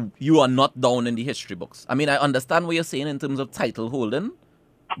you are not down in the history books. I mean, I understand what you're saying in terms of title holding,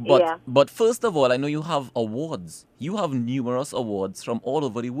 but first of all, I know you have awards. You have numerous awards from all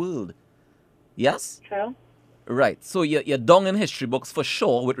over the world. Yes? True. Right. So you're down in history books for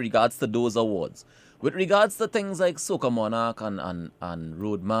sure with regards to those awards. With regards to things like Soca Monarch and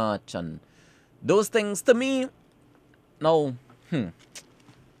Road March and those things, to me, now, I'm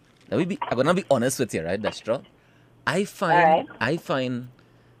gonna be honest with you, right, Destra? I find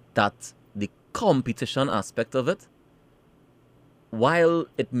that the competition aspect of it, while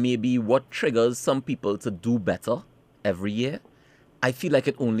it may be what triggers some people to do better every year, I feel like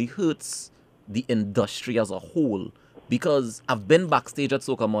it only hurts the industry as a whole. Because I've been backstage at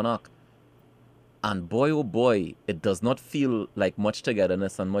Soca Monarch, and boy oh boy, it does not feel like much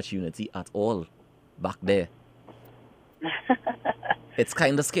togetherness and much unity at all back there. It's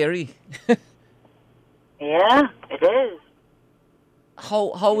kind of scary. Yeah, it is.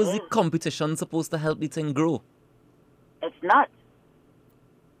 How is the competition supposed to help the thing grow? It's not.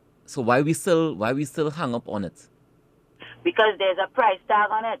 So why we still hang up on it? Because there's a price tag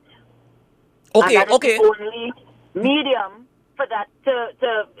on it. Okay, and that is okay. the only medium for that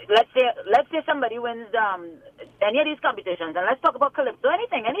to let's say somebody wins any of these competitions, and let's talk about Calypso,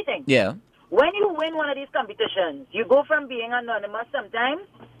 anything. Yeah. When you win one of these competitions, you go from being anonymous sometimes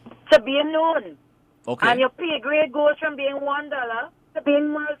to being known. Okay. And your pay grade goes from being $1 to being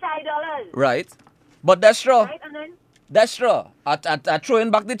multi-dollars. Right. But that's true. Right? And then That's true. I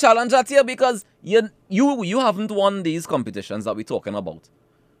throwing back the challenge at you because you haven't won these competitions that we're talking about.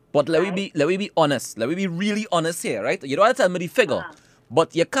 But let me be honest. Let me be really honest here, right? You don't have to tell me the figure,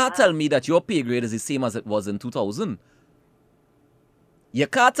 but you can't tell me that your pay grade is the same as it was in 2000. You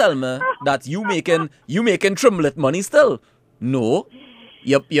can't tell me that you making trimlet money still. No.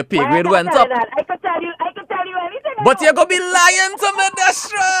 Your pay Why grade I went tell up. you that? I could tell you anything. I But know. you're going to be lying to me,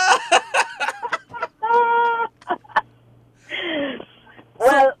 Destra.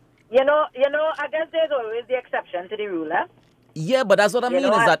 Well, I guess there's always the exception to the rule, eh? Yeah, but that's what I You mean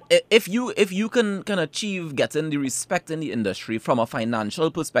know is what? that if you can achieve getting the respect in the industry from a financial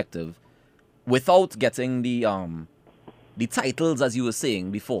perspective without getting the titles as you were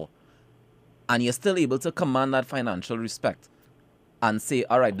saying before, and you're still able to command that financial respect and say,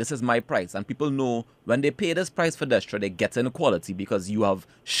 all right, this is my price, and people know when they pay this price for Destra, they get in quality because you have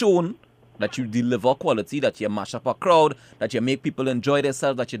shown that you deliver quality, that you mash up a crowd, that you make people enjoy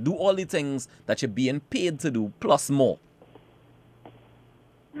themselves, that you do all the things that you're being paid to do plus more.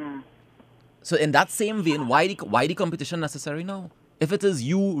 So in that same vein, why the competition necessary now? If it is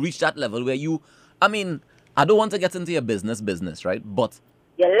you reach that level where I mean, I don't want to get into your business, right? But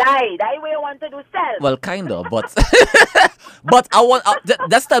You lied. I way you want to do self. well, kinda, but but I want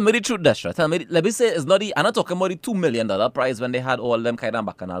that's tell me the truth, Destra. Tell me, let me say it's not I'm not talking about the $2 million prize when they had all them kind of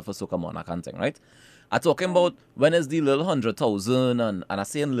bacchanal for Soca Monarch and thing, right? I'm talking about when it's the little 100,000 and I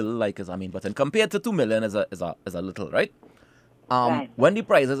saying little like is but then compared to 2 million is a little, right? Right. When the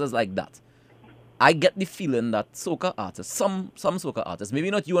prizes is like that, I get the feeling that soca artists, some soca artists, maybe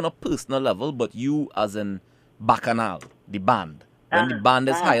not you on a personal level, but you as in Bacchanal, the band, when the band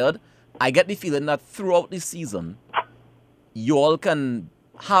is hired, I get the feeling that throughout the season, you all can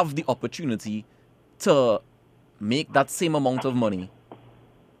have the opportunity to make that same amount of money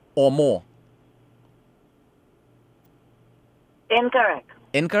or more. Incorrect.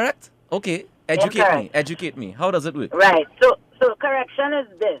 Incorrect? Okay. Incorrect. Educate me. How does it work? Right. So correction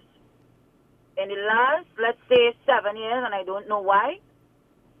is this. In the last, let's say, 7 years, and I don't know why,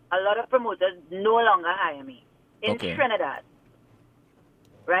 a lot of promoters no longer hire me in Okay. Trinidad.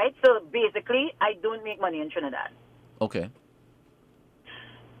 Right? So basically, I don't make money in Trinidad. Okay.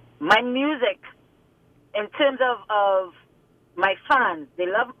 My music, in terms of my fans, they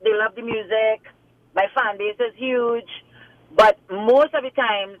love the music. My fan base is huge, but most of the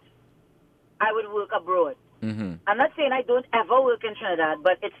times, I would work abroad. Mm-hmm. I'm not saying I don't ever work in Trinidad,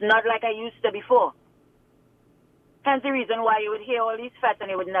 but it's not like I used to before. Hence the reason why you would hear all these fets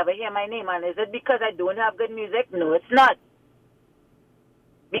and you would never hear my name. And is it because I don't have good music? No, it's not.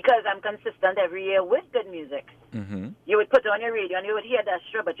 Because I'm consistent every year with good music. Mm-hmm. You would put on your radio and you would hear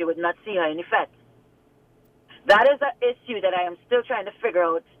Destra, but you would not see her in the fets. That is an issue that I am still trying to figure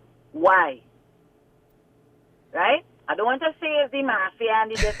out why. Right? I don't want to say it's the mafia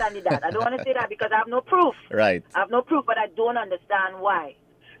and the this and the that. I don't want to say that because I have no proof. Right. I have no proof, but I don't understand why.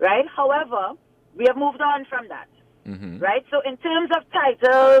 Right? However, we have moved on from that. Mm-hmm. Right? So in terms of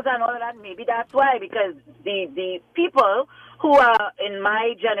titles and all of that, maybe that's why, because the people who are in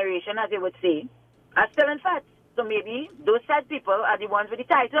my generation, as you would say, are still in fats. So maybe those sad people are the ones with the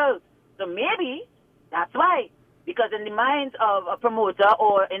titles. So maybe that's why. Because in the minds of a promoter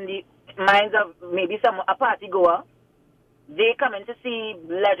or in the minds of maybe a party goer, they come in to see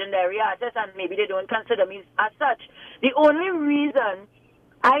legendary artists and maybe they don't consider me as such. The only reason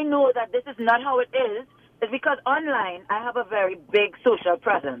I know that this is not how it is because online I have a very big social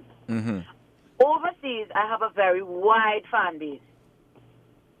presence. Mm-hmm. Overseas, I have a very wide fan base.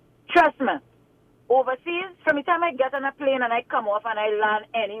 Trust me. Overseas, from the time I get on a plane and I come off and I land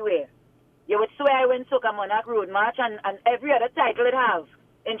anywhere, you would swear I win Soca Monarch Road March and every other title it have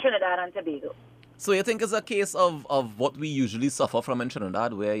in Trinidad and Tobago. So you think it's a case of what we usually suffer from in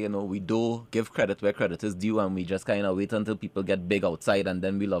Trinidad where, we do give credit where credit is due and we just kind of wait until people get big outside and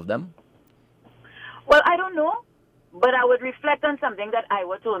then we love them? Well, I don't know, but I would reflect on something that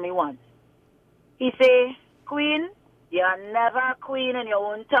Iowa told me once. He say, Queen, you're never a queen in your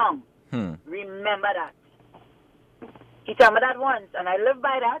own tongue. Remember that. He told me that once, and I live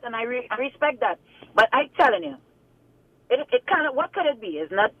by that, and I respect that. But I'm telling you, it kind of, what could it be?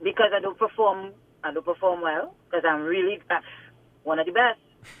 It's not because I don't perform well, because I'm really one of the best,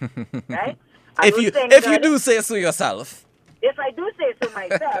 right? If you do say so yourself. If I do say so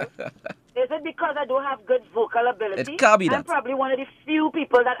myself, is it because I don't have good vocal ability? It can't be that. I'm probably one of the few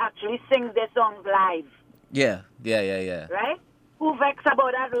people that actually sings their songs live. Yeah. Right? Who vex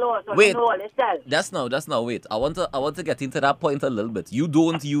about that law so Wait. know all itself. That's now wait. I want to get into that point a little bit. You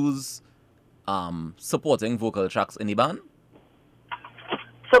don't use supporting vocal tracks in the band?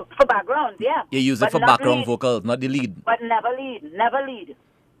 So for background, yeah. You use it But for not background lead. vocals, not the lead. But never lead.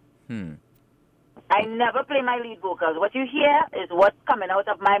 I never play my lead vocals. What you hear is what's coming out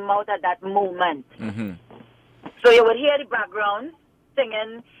of my mouth at that moment. Mm-hmm. So you would hear the background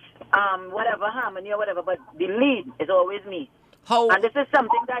singing whatever harmony or whatever, but the lead is always me. How? And this is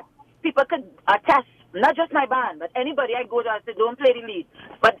something that people could attest not just my band, but anybody I go to, I say, don't play the lead.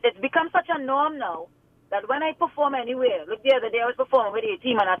 But it's become such a norm now that when I perform anywhere, look, the other day I was performing with a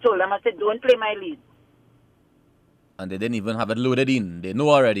team and I told them, I said, don't play my lead. And they didn't even have it loaded in. They know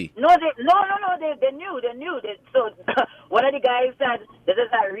already. No, they knew. So one of the guys said, this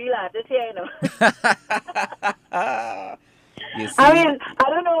is a real artist here, you know. You see? I mean, I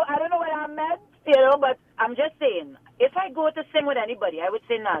don't know what I meant, you know, but I'm just saying, if I go to sing with anybody, I would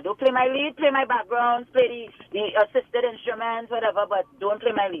say, nah, don't play my lead, play my backgrounds, play the assisted instruments, whatever, but don't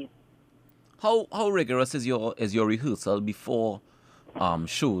play my lead. How rigorous is your rehearsal before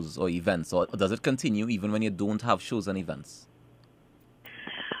shows or events, or does it continue even when you don't have shows and events?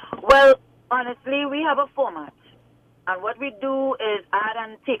 Well, honestly, we have a format, and what we do is add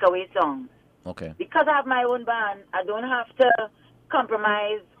and take away songs. Okay. Because I have my own band, I don't have to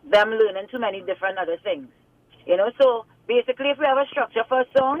compromise them learning too many different other things. You know, so basically if we have a structure for a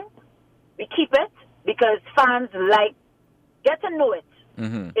song, we keep it because fans get to know it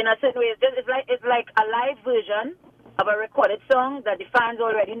in a certain way. It's like a live version of a recorded song that the fans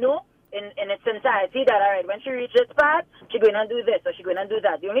already know in its entirety, that, all right, when she reaches this part, she's going to do this or she's going to do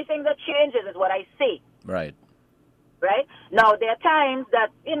that. The only thing that changes is what I say. Right. Right? Now, there are times that,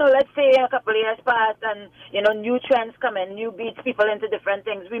 you know, let's say a couple of years pass and, you know, new trends come in, new beats, people into different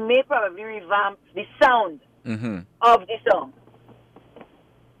things. We may probably revamp the sound of the song.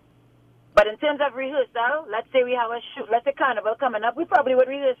 But in terms of rehearsal, let's say we have a shoot, let's say Carnival coming up, we probably would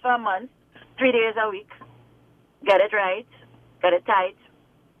rehearse for a month, 3 days a week. Get it right, get it tight.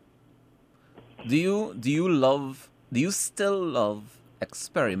 Do you still love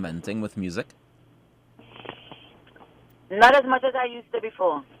experimenting with music? Not as much as I used to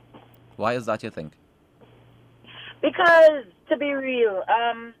before. Why is that, you think? Because, to be real,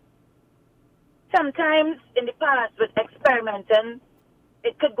 sometimes in the past with experimenting,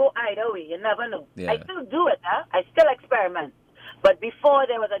 it could go either way. You never know. Yeah. I still do it. I still experiment. But before,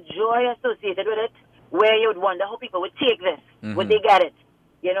 there was a joy associated with it where you would wonder how people would take this. Would they get it?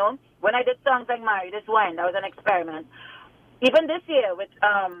 You know? When I did songs like Marry This Wine, that was an experiment. Even this year with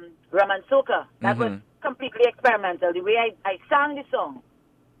Rum and Soca, that was completely experimental. The way I sang the song,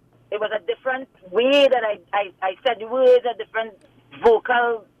 it was a different way that I said the words, a different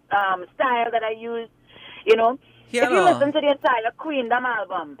vocal style that I used, you know. Yeah, if you listen to the entire Queendom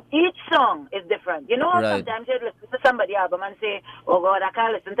album, each song is different. You know how sometimes you listen to somebody's album and say, oh God, I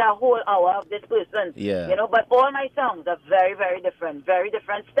can't listen to a whole hour of this person. Yeah. You know, but all my songs are very, very different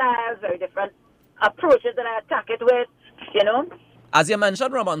styles, very different approaches that I attack it with, you know. As you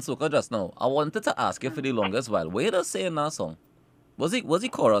mentioned Rum and Soca just now, I wanted to ask you for the longest while. Where does say in that song? Was he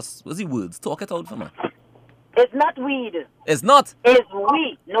chorus? Was he words? Talk it out for me. It's not weed. It's not? It's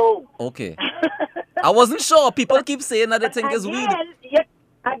weed. No. Okay. I wasn't sure. People keep saying that they think it's weed.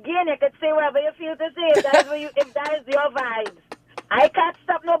 Again, you could say whatever you feel to say. If that is your vibes. I can't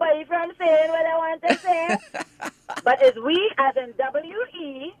stop nobody from saying what I want to say. But it's we as in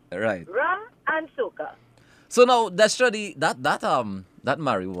W-E, right. Rum and Soca. So now, Destra, that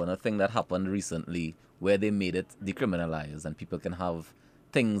marijuana thing that happened recently, where they made it decriminalized and people can have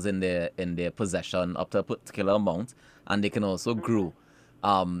things in their possession up to a particular amount, and they can also grow.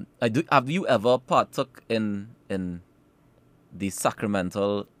 Have you ever partook in the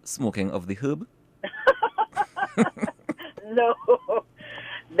sacramental smoking of the herb? No,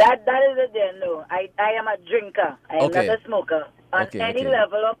 that is it. There. No, I am a drinker. I am not a smoker on any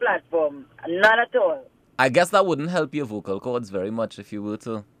level or platform. None at all. I guess that wouldn't help your vocal cords very much if you were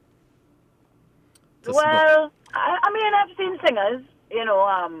to well, I mean, I've seen singers, you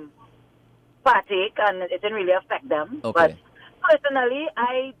know, partake, and it didn't really affect them. Okay. But personally,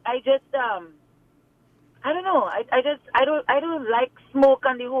 I just I don't know. I don't like smoke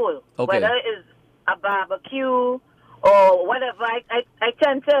on the whole. Okay. Whether it's a barbecue or whatever, I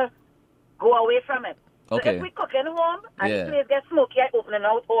tend to go away from it. Okay. So if we cook in home and the place gets smoky, I open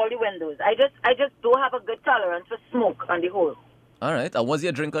out all the windows. I just don't have a good tolerance for smoke on the whole. All right. And what's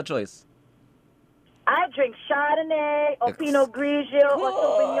your drink of choice? I drink Chardonnay or Pinot Grigio or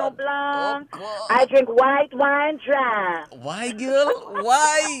Sauvignon Blanc. I drink white wine dry. Why, girl?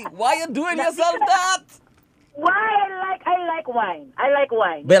 Why? Why you doing yourself that? Why I like wine. I like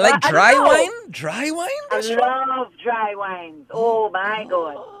wine. But like dry wine? Dry wine? I love dry wines. Oh my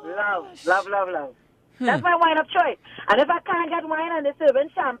God. Love. That's my wine of choice. And if I can't get wine and they're serving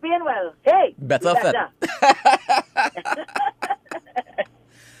champagne, well, hey. Better.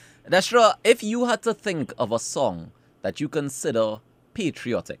 Destra, if you had to think of a song that you consider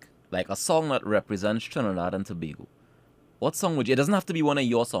patriotic, like a song that represents Trinidad and Tobago, what song would you... It doesn't have to be one of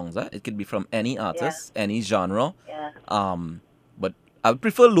your songs, eh? It could be from any artist, any genre. Yeah. But I would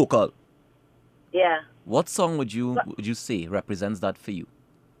prefer local. Yeah. What song would you say represents that for you?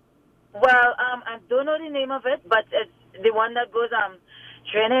 Well, I don't know the name of it, but it's the one that goes,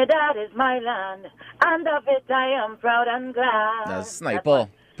 Trinidad is my land, and of it I am proud and glad. That's That Sniper, one.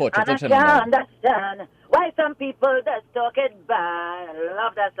 Portrait And I of can't Trinidad. understand why some people just talk it bad. I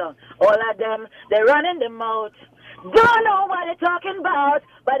love that song. All of them, they run in the mouth. Don't know what they're talking about,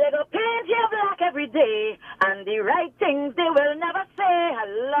 but they go paint you black every day. And the right things they will never say. I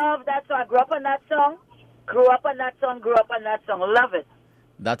love that song. I grew up on that song. Grew up on that song. Grew up on that song. Love it.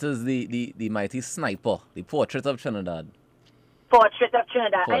 That is the mighty Sniper, the Portrait of Trinidad. Portrait of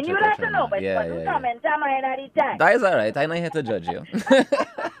Trinidad. Portrait And you of like to know, Trinidad. but Yeah, you yeah. comment on my at the time. That is all right. I'm not here to judge you.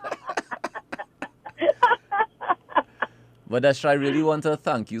 But Destra, I really want to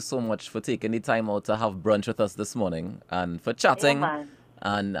thank you so much for taking the time out to have brunch with us this morning and for chatting. Yeah, man.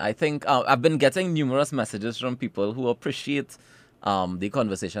 And I think I've been getting numerous messages from people who appreciate the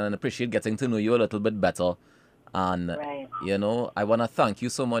conversation and appreciate getting to know you a little bit better. And, Right. you know, I want to thank you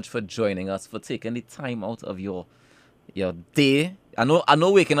so much for joining us, for taking the time out of your day. I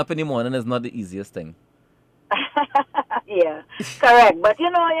know waking up in the morning is not the easiest thing. Yeah, correct. But, he's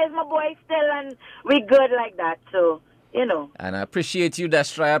my boy still, and we good like that. So, And I appreciate you,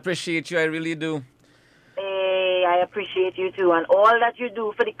 Destra. I appreciate you. I really do. Hey, I appreciate you too, and all that you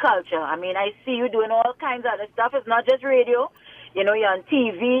do for the culture. I mean, I see you doing all kinds of other stuff. It's not just radio. You're on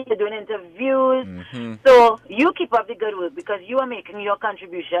TV, you're doing interviews. Mm-hmm. So you keep up the good work because you are making your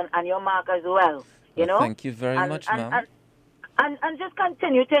contribution and your mark as well. Well, thank you very much, ma'am. And just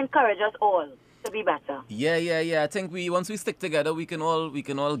continue to encourage us all to be better. Yeah. I think once we stick together, we can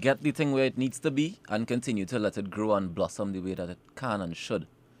all get the thing where it needs to be and continue to let it grow and blossom the way that it can and should.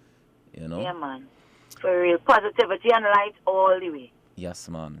 Yeah, man. For real. Positivity and light all the way. Yes,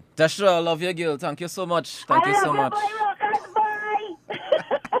 man. Destra, I love you, girl. Thank you so much. Thank you so much.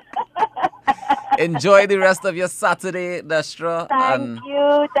 Enjoy the rest of your Saturday, Destra.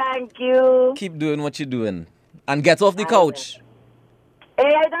 Thank you. Keep doing what you're doing. And get off the couch.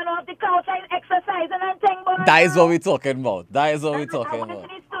 Hey, I don't know if the couch I'm exercising and thing, but That is what we're talking about. I went to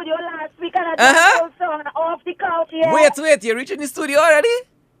the studio last week and I did a song off the couch, yeah. Wait, you're reaching the studio already?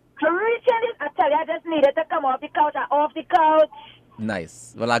 I'm reaching it. I tell you, I just needed to come off the couch and off the couch.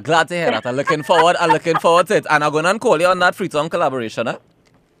 Nice. Well, I'm glad to hear that. I'm looking forward to it. And I'm going to call you on that Freetown collaboration, huh?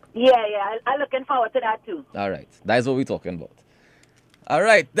 Yeah, I'm looking forward to that too. All right. That is what we're talking about. All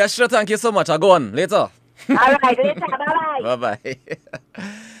right. Destra, thank you so much. I'll go on later. All right, later. Bye-bye. Bye-bye.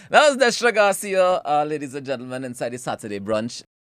 That was Destra Garcia, ladies and gentlemen, inside the Saturday brunch.